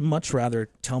 I would much rather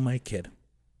tell my kid,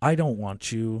 I don't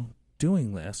want you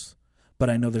doing this, but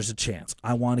I know there's a chance.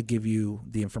 I want to give you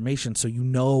the information so you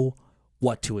know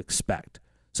what to expect,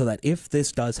 so that if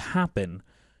this does happen,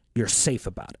 you're safe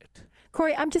about it.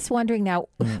 Corey, I'm just wondering now,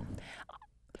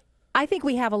 I think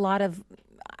we have a lot of,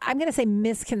 I'm going to say,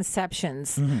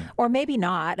 misconceptions, or maybe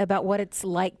not, about what it's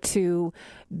like to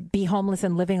be homeless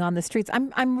and living on the streets.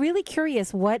 I'm really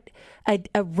curious what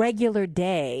a regular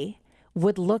day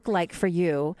would look like for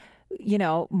you. You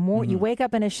know, you wake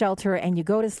up in a shelter and you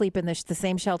go to sleep in the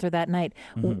same shelter that night.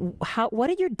 What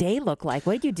did your day look like?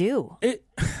 What did you do?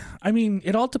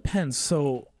 It all depends.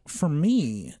 So for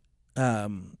me,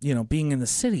 you know, being in the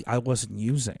city, I wasn't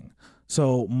using.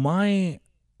 So my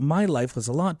life was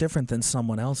a lot different than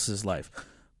someone else's life.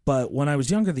 But when I was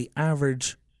younger, the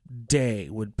average day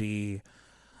would be,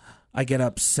 I get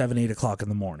up 7, 8 o'clock in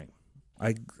the morning.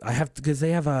 I have to, because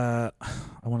they have I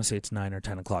want to say it's 9 or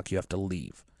 10 o'clock, you have to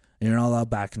leave. And you're not allowed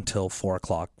back until 4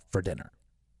 o'clock for dinner.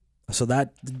 So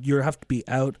that you have to be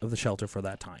out of the shelter for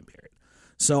that time period.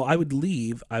 So I would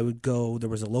leave. I would go. There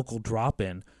was a local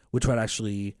drop-in, which would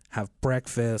actually have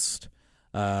breakfast.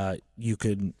 You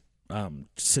could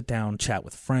sit down, chat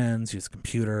with friends, use the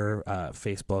computer,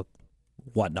 Facebook,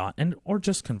 whatnot, or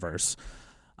just converse.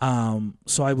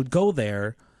 So I would go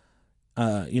there.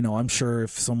 You know, I'm sure if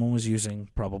someone was using,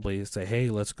 probably say, hey,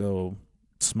 let's go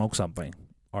smoke something,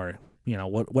 or you know,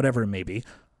 whatever it may be.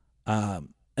 And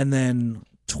then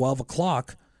 12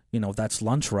 o'clock, you know, that's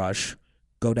lunch rush.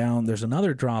 Go down, there's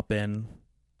another drop-in.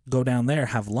 Go down there,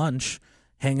 have lunch,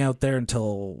 hang out there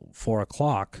until 4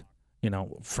 o'clock. You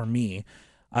know, for me,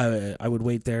 I would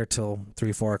wait there till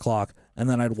 3, 4 o'clock, and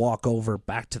then I'd walk over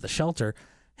back to the shelter,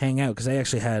 hang out, because I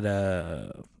actually had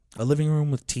a living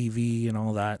room with TV and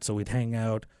all that, so we'd hang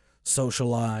out,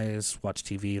 socialize, watch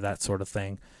TV, that sort of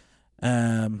thing.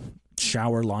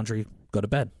 Shower, laundry, go to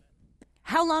bed.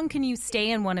 How long can you stay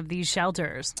in one of these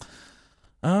shelters?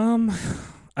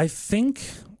 I think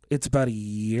it's about a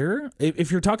year.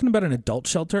 If you're talking about an adult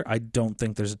shelter, I don't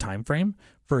think there's a time frame.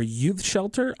 For a youth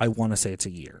shelter, I want to say it's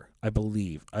a year, I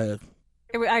believe. I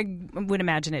would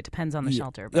imagine it depends on the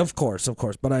shelter. But. Of course.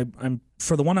 But I'm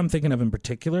for the one I'm thinking of in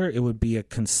particular, it would be a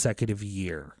consecutive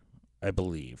year, I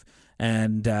believe.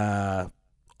 And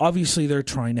obviously they're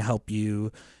trying to help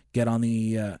you get on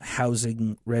the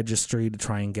housing registry to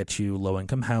try and get you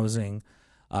low-income housing,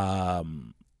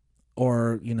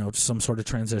 or, some sort of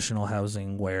transitional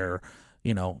housing where,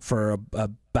 for a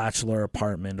bachelor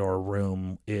apartment or a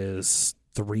room is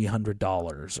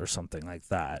 $300 or something like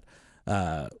that,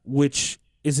 which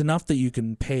is enough that you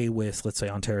can pay with, let's say,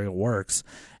 Ontario Works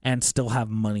and still have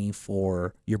money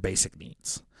for your basic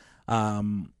needs.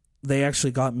 They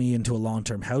actually got me into a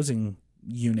long-term housing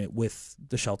unit with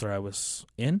the shelter I was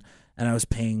in, and I was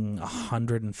paying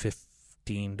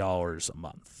 $115 a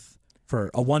month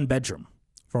for a one-bedroom.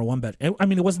 For a one-bed. I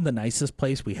mean, it wasn't the nicest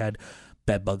place. We had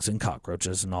bed bugs and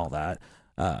cockroaches and all that,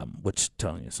 which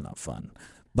telling you is not fun.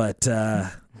 But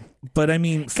I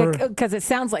mean, because it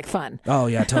sounds like fun. Oh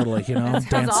yeah, totally. That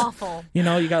sounds awful. You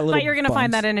got little. But you're going to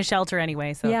find that in a shelter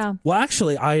anyway. So yeah. Well,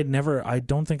 actually, I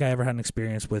don't think I ever had an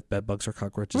experience with bed bugs or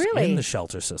cockroaches in the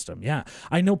shelter system. Yeah,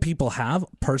 I know people have.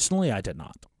 Personally, I did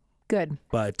not. Good.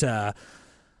 But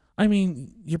I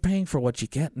mean, you're paying for what you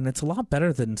get, and it's a lot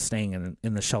better than staying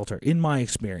in the shelter, in my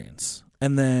experience.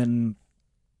 And then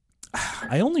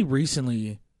I only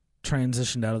recently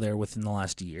transitioned out of there within the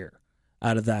last year.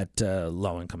 Out of that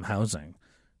low-income housing,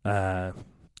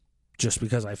 just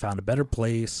because I found a better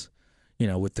place,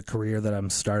 with the career that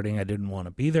I'm starting, I didn't want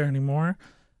to be there anymore.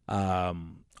 I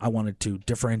wanted to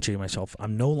differentiate myself.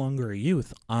 I'm no longer a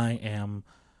youth. I am,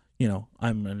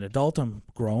 I'm an adult. I'm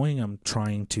growing. I'm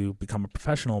trying to become a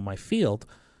professional in my field,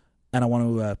 and I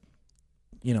want to,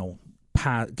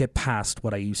 get past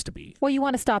what I used to be. Well, you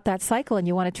want to stop that cycle and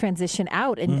you want to transition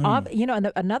out. And,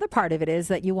 and another part of it is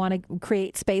that you want to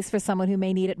create space for someone who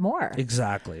may need it more.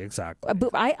 Exactly. But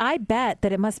I bet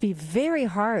that it must be very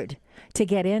hard to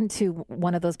get into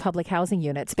one of those public housing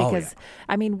units because,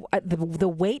 I mean, the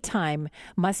wait time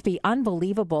must be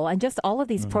unbelievable. And just all of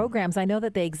these programs, I know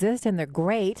that they exist and they're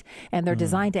great and they're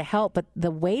designed to help, but the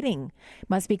waiting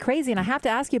must be crazy. And I have to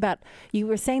ask you about, you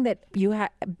were saying that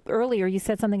earlier you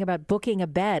said something about booking a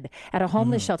bed at a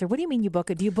homeless shelter. What do you mean you book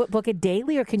it? Do you book it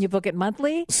daily or can you book it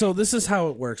monthly? So this is how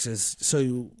it works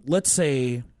let's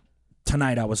say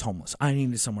tonight I was homeless. I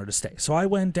needed somewhere to stay. So I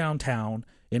went downtown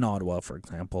in Ottawa, for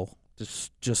example,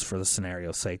 just for the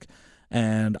scenario's sake,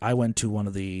 and I went to one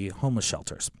of the homeless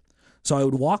shelters. So I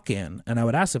would walk in and I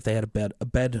would ask if they had a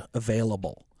bed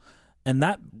available, and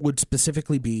that would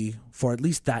specifically be for at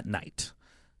least that night.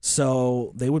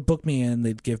 So they would book me in.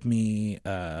 They'd give me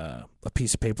a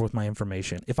piece of paper with my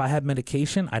information. If I had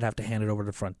medication, I'd have to hand it over to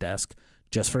the front desk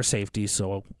just for safety,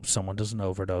 so someone doesn't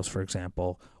overdose, for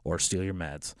example, or steal your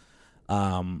meds.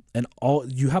 And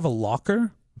you have a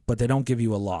locker, but they don't give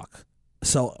you a lock.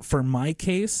 So for my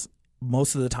case,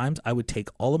 most of the times I would take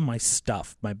all of my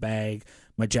stuff, my bag,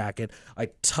 my jacket, I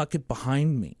tuck it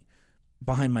behind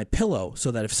my pillow,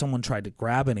 so that if someone tried to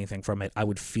grab anything from it, I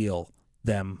would feel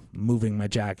them moving my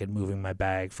jacket, moving my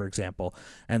bag, for example.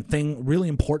 And really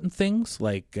important things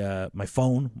like my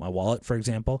phone, my wallet, for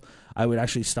example, I would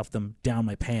actually stuff them down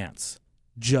my pants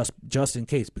just in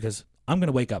case, because I'm going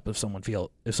to wake up if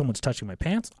someone's touching my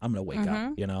pants, I'm going to wake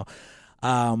up,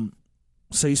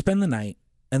 So you spend the night,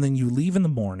 and then you leave in the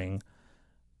morning,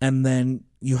 and then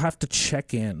you have to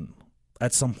check in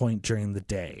at some point during the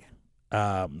day,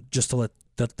 just to let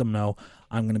them know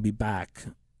I'm going to be back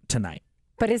tonight.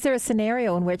 But is there a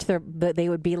scenario in which they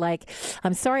would be like,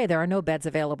 I'm sorry, there are no beds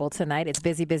available tonight. It's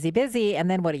busy, busy, busy.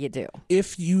 And then what do you do?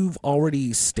 If you've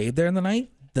already stayed there in the night,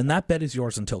 then that bed is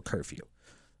yours until curfew.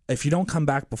 If you don't come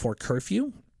back before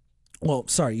curfew,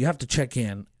 you have to check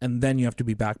in, and then you have to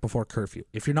be back before curfew.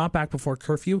 If you're not back before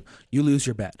curfew, you lose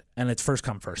your bed, and it's first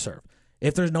come, first serve.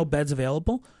 If there's no beds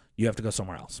available, you have to go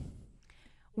somewhere else.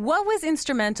 What was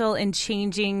instrumental in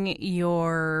changing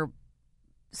your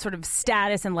sort of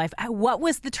status in life? What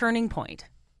was the turning point?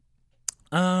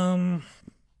 Well,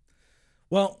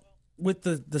 with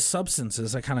the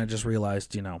substances, I kind of just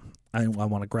realized, I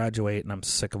want to graduate, and I'm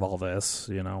sick of all this,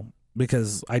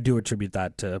 because I do attribute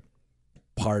that to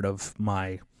part of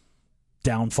my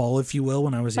downfall, if you will,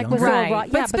 when I was younger.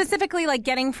 Right. But specifically, like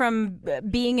getting from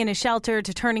being in a shelter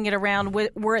to turning it around,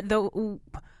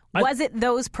 was it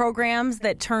those programs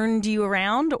that turned you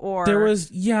around, or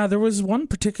there was one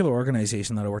particular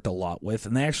organization that I worked a lot with,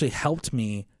 and they actually helped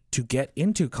me to get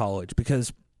into college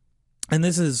because, and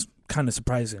this is kind of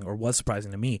surprising, or was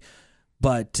surprising to me,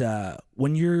 but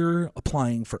when you're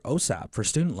applying for OSAP, for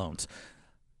student loans,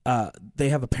 they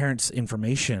have a parents'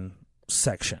 information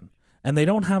section, and they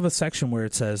don't have a section where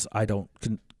it says I don't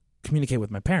communicate with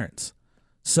my parents.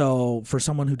 So for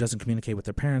someone who doesn't communicate with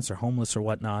their parents or homeless or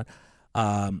whatnot,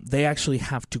 they actually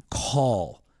have to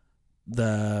call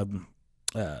the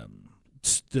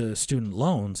the student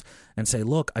loans and say,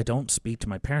 look, I don't speak to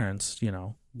my parents,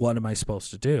 what am I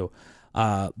supposed to do?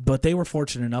 But they were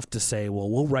fortunate enough to say, well,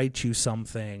 we'll write you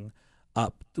something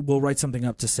up. We'll write something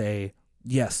up to say,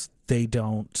 yes, he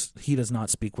does not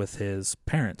speak with his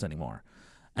parents anymore.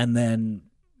 And then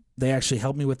they actually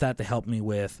helped me with that. They helped me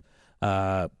with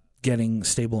getting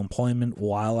stable employment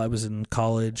while I was in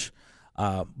college.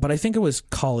 But I think it was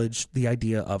college, the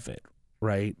idea of it,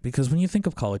 right? Because when you think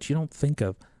of college, you don't think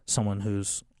of someone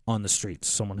who's on the streets,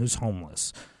 someone who's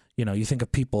homeless. You think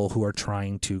of people who are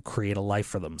trying to create a life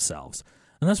for themselves.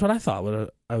 And that's what I thought. When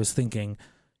I was thinking,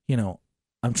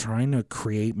 I'm trying to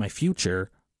create my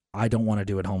future. I don't want to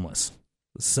do it homeless.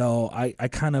 So I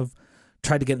kind of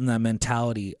tried to get in that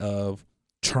mentality of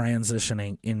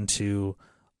transitioning into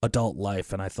adult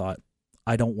life. And I thought,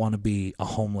 I don't want to be a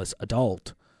homeless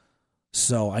adult.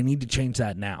 So I need to change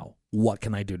that now. What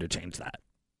can I do to change that?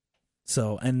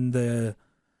 So, and the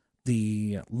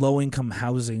low-income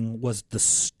housing was the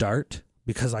start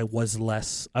because I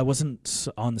wasn't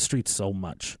on the streets so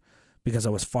much because I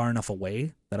was far enough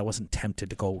away that I wasn't tempted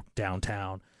to go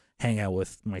downtown, hang out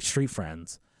with my street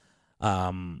friends.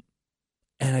 And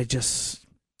I just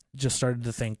started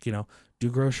to think, do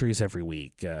groceries every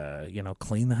week,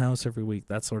 clean the house every week,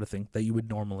 that sort of thing that you would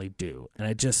normally do. And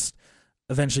I just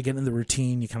eventually get in the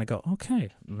routine. You kind of go, okay,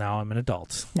 now I'm an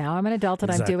adult. Now I'm an adult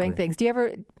and Exactly. I'm doing things. Do you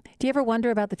ever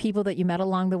wonder about the people that you met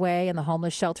along the way and the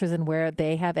homeless shelters and where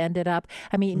they have ended up?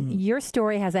 I mean, your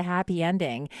story has a happy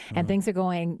ending and things are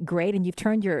going great and you've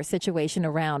turned your situation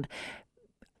around.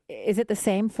 Is it the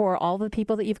same for all the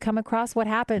people that you've come across? What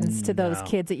happens to those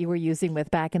kids that you were using with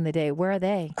back in the day? Where are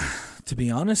they? To be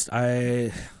honest,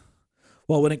 when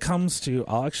it comes to,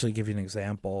 I'll actually give you an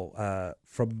example.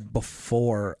 From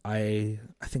before, I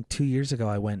think 2 years ago,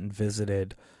 I went and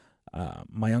visited,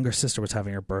 my younger sister was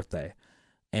having her birthday,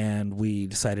 and we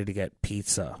decided to get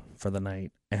pizza for the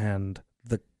night. And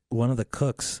one of the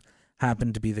cooks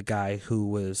happened to be the guy who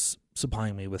was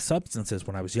supplying me with substances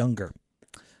when I was younger.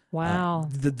 Wow.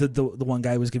 The one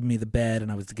guy was giving me the bed,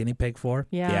 and I was the guinea pig for.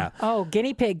 Yeah. Oh,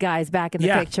 guinea pig guy's back in the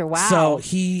picture. Wow. So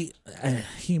he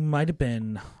might have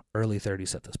been early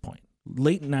 30s at this point,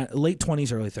 late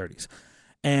 20s, early 30s.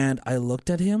 And I looked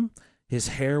at him. His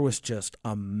hair was just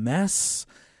a mess,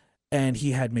 and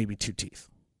he had maybe 2 teeth.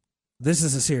 This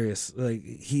is a serious,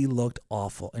 he looked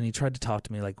awful. And he tried to talk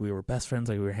to me like we were best friends,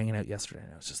 like we were hanging out yesterday.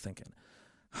 And I was just thinking,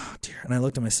 oh, dear. And I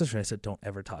looked at my sister and I said, don't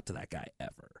ever talk to that guy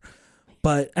ever.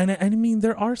 But, and I mean,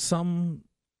 there are some,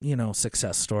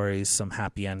 success stories, some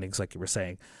happy endings, like you were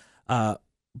saying.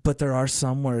 But there are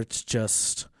some where it's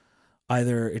just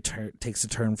either it takes a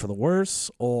turn for the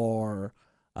worse or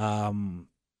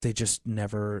they just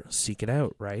never seek it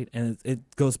out, right? And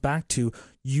it goes back to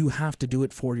you have to do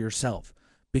it for yourself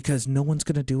because no one's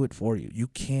going to do it for you. You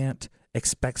can't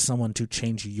expect someone to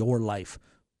change your life,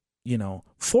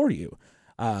 for you.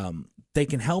 They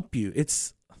can help you.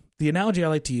 It's the analogy I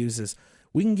like to use is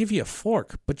we can give you a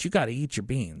fork, but you got to eat your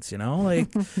beans,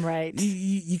 Right.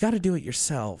 You got to do it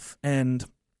yourself. And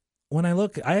when I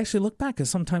actually look back because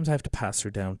sometimes I have to pass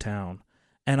through downtown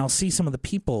and I'll see some of the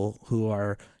people who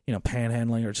are,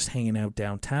 panhandling or just hanging out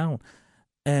downtown.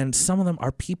 And some of them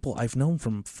are people I've known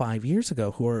from 5 years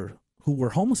ago who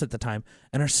were homeless at the time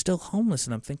and are still homeless.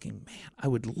 And I'm thinking, man, I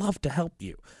would love to help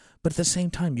you. But at the same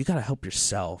time, you got to help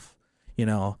yourself,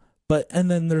 and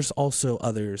then there's also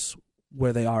others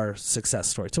where they are success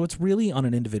stories. So it's really on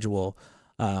an individual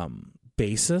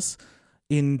basis.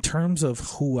 In terms of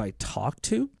who I talk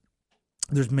to,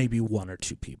 there's maybe 1 or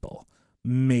 2 people,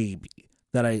 maybe,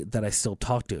 that I still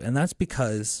talk to. And that's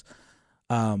because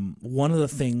one of the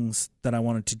things that I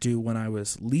wanted to do when I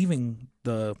was leaving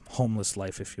the homeless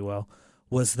life, if you will,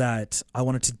 was that I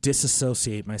wanted to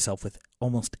disassociate myself with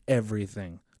almost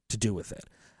everything to do with it.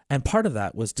 And part of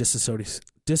that was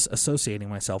disassociating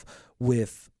myself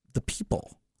with the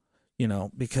people,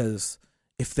 because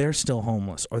if they're still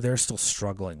homeless or they're still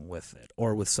struggling with it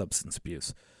or with substance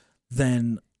abuse,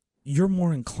 then you're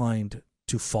more inclined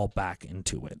to fall back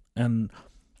into it. And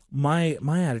my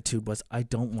attitude was I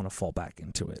don't want to fall back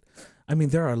into it. I mean,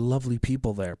 there are lovely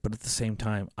people there, but at the same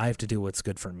time, I have to do what's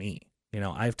good for me.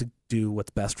 I have to do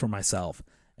what's best for myself.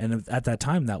 And at that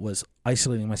time, that was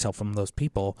isolating myself from those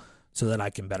people so that I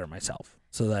can better myself.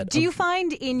 So that do you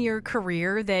find in your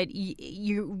career that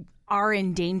you are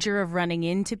in danger of running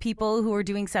into people who are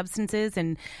doing substances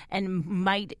and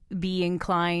might be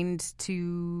inclined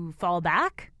to fall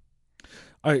back?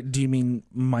 Do you mean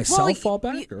myself fall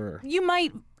back? You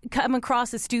might come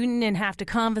across a student and have to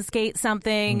confiscate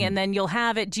something and then you'll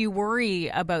have it. Do you worry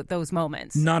about those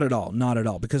moments? Not at all. Not at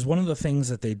all. Because one of the things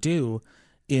that they do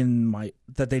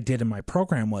that they did in my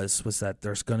program was that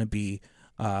there's going to be,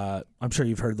 I'm sure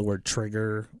you've heard the word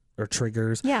trigger or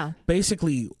triggers. Yeah.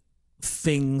 Basically,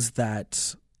 things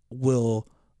that will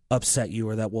upset you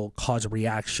or that will cause a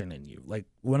reaction in you. Like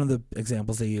one of the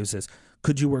examples they use is,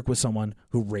 could you work with someone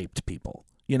who raped people?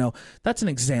 You know, that's an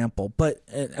example.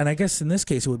 And I guess in this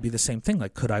case, it would be the same thing.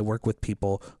 Like, could I work with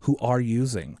people who are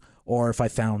using, or if I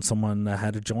found someone that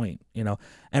had a joint, you know?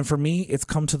 And for me, it's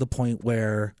come to the point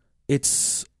where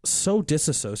it's so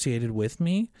disassociated with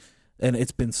me, and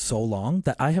it's been so long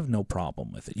that I have no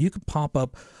problem with it. You could pop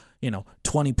up,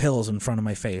 20 pills in front of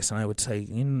my face, and I would say,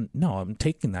 no, I'm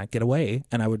taking that, get away.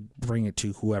 And I would bring it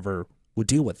to whoever would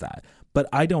deal with that. But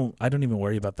I don't even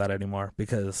worry about that anymore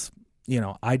because,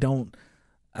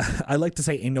 I like to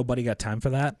say ain't nobody got time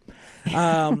for that.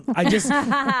 It's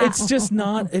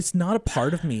not a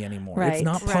part of me anymore. Right, it's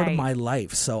not part of my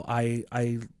life. So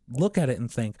I look at it and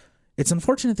think, it's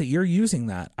unfortunate that you're using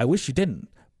that. I wish you didn't,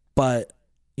 but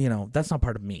that's not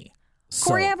part of me.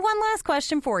 Corey, I have one last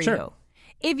question for Sure. you.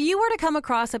 If you were to come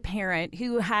across a parent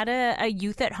who had a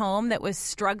youth at home that was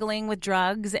struggling with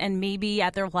drugs and maybe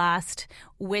at their last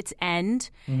wit's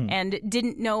end and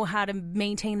didn't know how to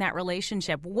maintain that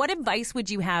relationship, what advice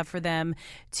would you have for them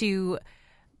to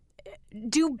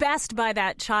do best by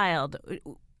that child?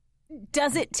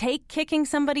 Does it take kicking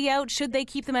somebody out? Should they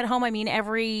keep them at home? I mean,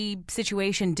 every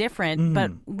situation different, but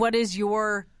what is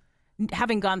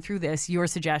having gone through this, your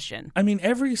suggestion? I mean,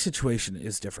 every situation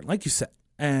is different, like you said.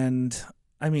 And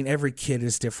I mean, every kid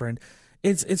is different.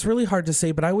 It's really hard to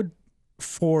say, but I would,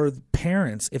 for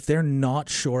parents, if they're not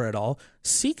sure at all,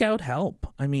 seek out help.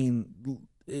 I mean,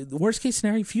 worst case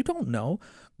scenario, if you don't know,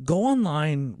 go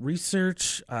online,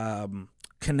 research,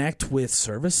 connect with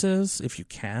services if you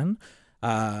can.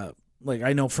 Like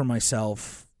I know for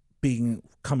myself,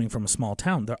 coming from a small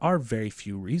town, there are very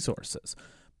few resources.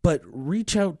 But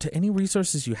reach out to any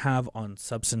resources you have on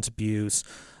substance abuse.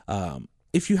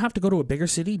 If you have to go to a bigger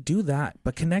city, do that.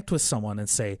 But connect with someone and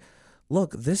say,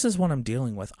 look, this is what I'm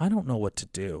dealing with. I don't know what to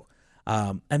do.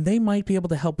 And they might be able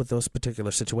to help with those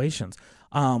particular situations.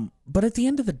 But at the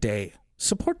end of the day,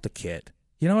 support the kid.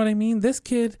 You know what I mean? This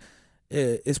kid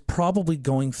is probably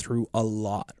going through a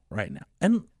lot right now.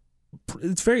 And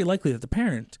it's very likely that the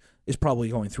parent is probably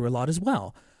going through a lot as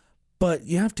well. But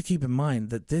you have to keep in mind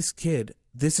that this kid,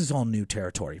 this is all new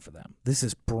territory for them. This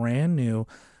is brand new.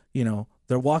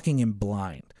 They're walking in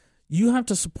blind. You have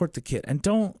to support the kid. And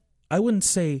I wouldn't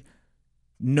say,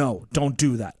 no, don't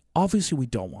do that. Obviously, we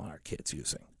don't want our kids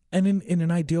using. And in an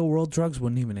ideal world, drugs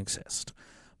wouldn't even exist.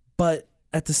 But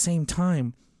at the same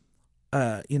time,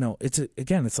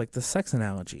 it's like the sex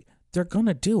analogy. They're going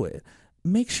to do it.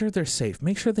 Make sure they're safe.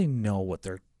 Make sure they know what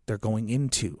they're going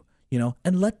into,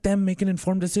 and let them make an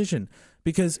informed decision.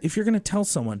 Because if you're going to tell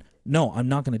someone, no, I'm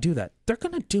not going to do that, they're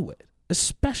going to do it,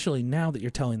 especially now that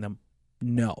you're telling them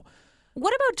no.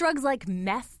 What about drugs like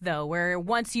meth, though, where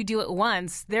once you do it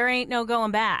once, there ain't no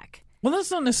going back? Well, that's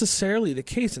not necessarily the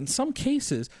case. In some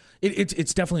cases,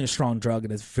 it's definitely a strong drug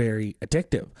and it's very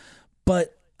addictive.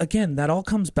 But again, that all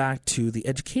comes back to the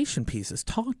education pieces.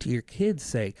 Talk to your kids.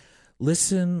 Say,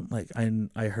 listen, like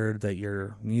I heard that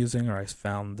you're using, or I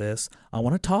found this. I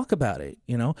want to talk about it.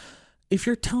 If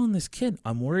you're telling this kid,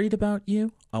 I'm worried about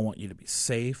you, I want you to be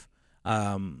safe.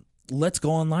 Let's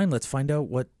go online. Let's find out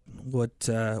what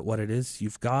it is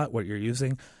you've got, what you're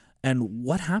using, and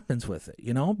what happens with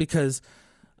it. Because.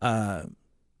 But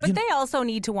they also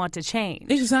need to want to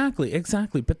change.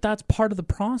 Exactly. But that's part of the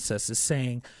process, is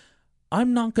saying,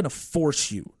 I'm not going to force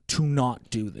you to not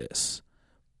do this.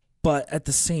 But at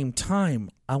the same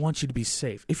time, I want you to be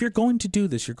safe. If you're going to do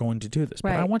this, you're going to do this.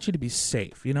 But I want you to be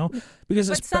safe, Because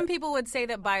but some people would say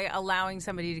that by allowing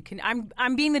somebody to...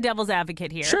 I'm being the devil's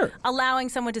advocate here. Sure. Allowing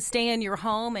someone to stay in your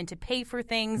home and to pay for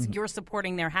things, you're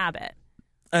supporting their habit.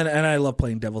 And I love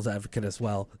playing devil's advocate as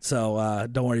well. So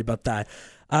don't worry about that.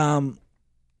 And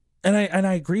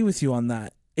I agree with you on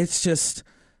that. It's just,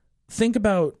 think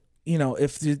about,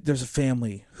 if there's a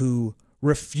family who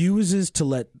refuses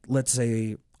to let's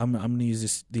say, I'm going to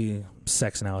use the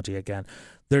sex analogy again,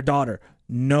 their daughter,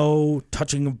 no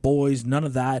touching of boys, none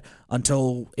of that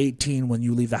until 18 when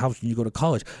you leave the house and you go to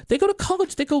college. They go to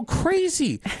college, they go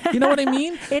crazy. You know what I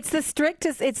mean? It's the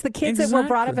strictest. It's the kids that were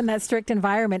brought up in that strict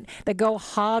environment that go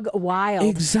hog wild.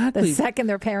 Exactly. The second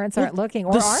their parents aren't looking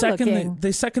or are looking.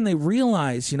 The second they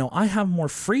realize, I have more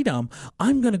freedom,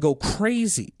 I'm going to go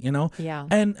crazy, Yeah.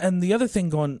 And the other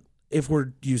thing if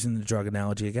we're using the drug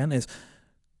analogy again, is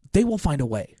they will find a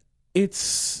way.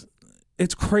 It's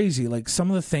crazy. Like some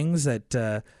of the things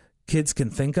that kids can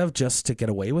think of just to get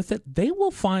away with it, they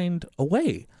will find a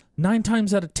way 9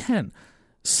 times out of 10.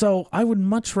 So I would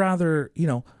much rather,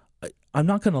 I'm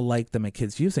not going to like that my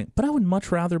kid's using, but I would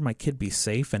much rather my kid be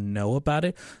safe and know about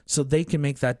it so they can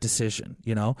make that decision,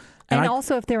 And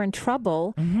also, if they're in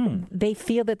trouble, they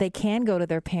feel that they can go to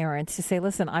their parents to say,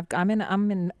 "Listen,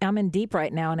 I'm in deep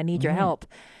right now, and I need your help,"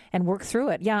 and work through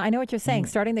it. Yeah, I know what you're saying.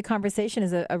 Starting the conversation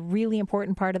is a really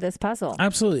important part of this puzzle.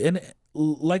 Absolutely, and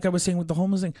like I was saying with the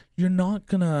homeless thing, you're not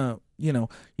gonna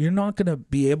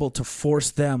be able to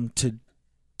force them to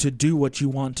do what you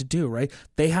want to do, right?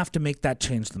 They have to make that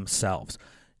change themselves.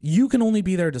 You can only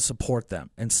be there to support them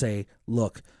and say,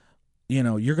 "Look,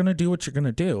 you're gonna do what you're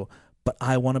gonna do." But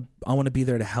I want to be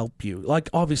there to help you. Like,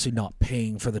 obviously not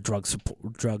paying for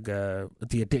the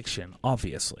the addiction,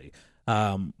 obviously.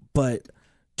 But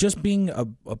just being a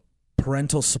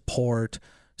parental support,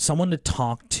 someone to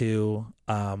talk to,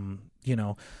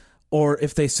 or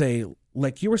if they say,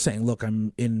 like you were saying, look,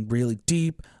 I'm in really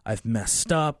deep, I've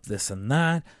messed up, this and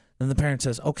that. Then the parent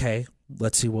says, okay,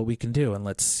 let's see what we can do and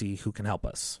let's see who can help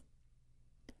us.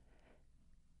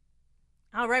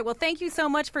 All right. Well, thank you so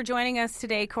much for joining us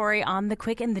today, Corey, on The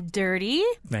Quick and the Dirty.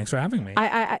 Thanks for having me.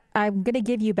 I'm going to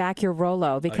give you back your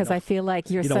Rolo because I feel like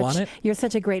you're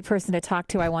such a great person to talk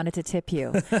to. I wanted to tip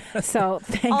you. So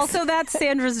thanks. Also, that's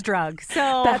Sandra's drug.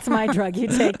 So that's my drug. You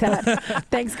take that.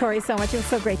 Thanks, Corey, so much. It was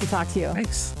so great to talk to you.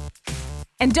 Thanks.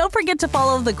 And don't forget to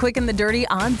follow The Quick and the Dirty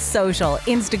on social.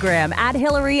 Instagram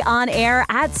 @HillaryOnAir,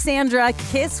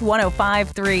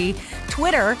 @SandraKiss1053,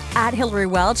 Twitter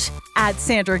 @HillaryWelch,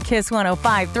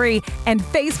 @SandraKiss1053, and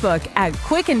Facebook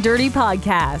 @Quick and Dirty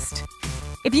Podcast.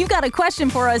 If you've got a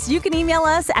question for us, you can email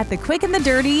us at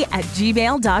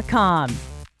thequickandthedirty@gmail.com.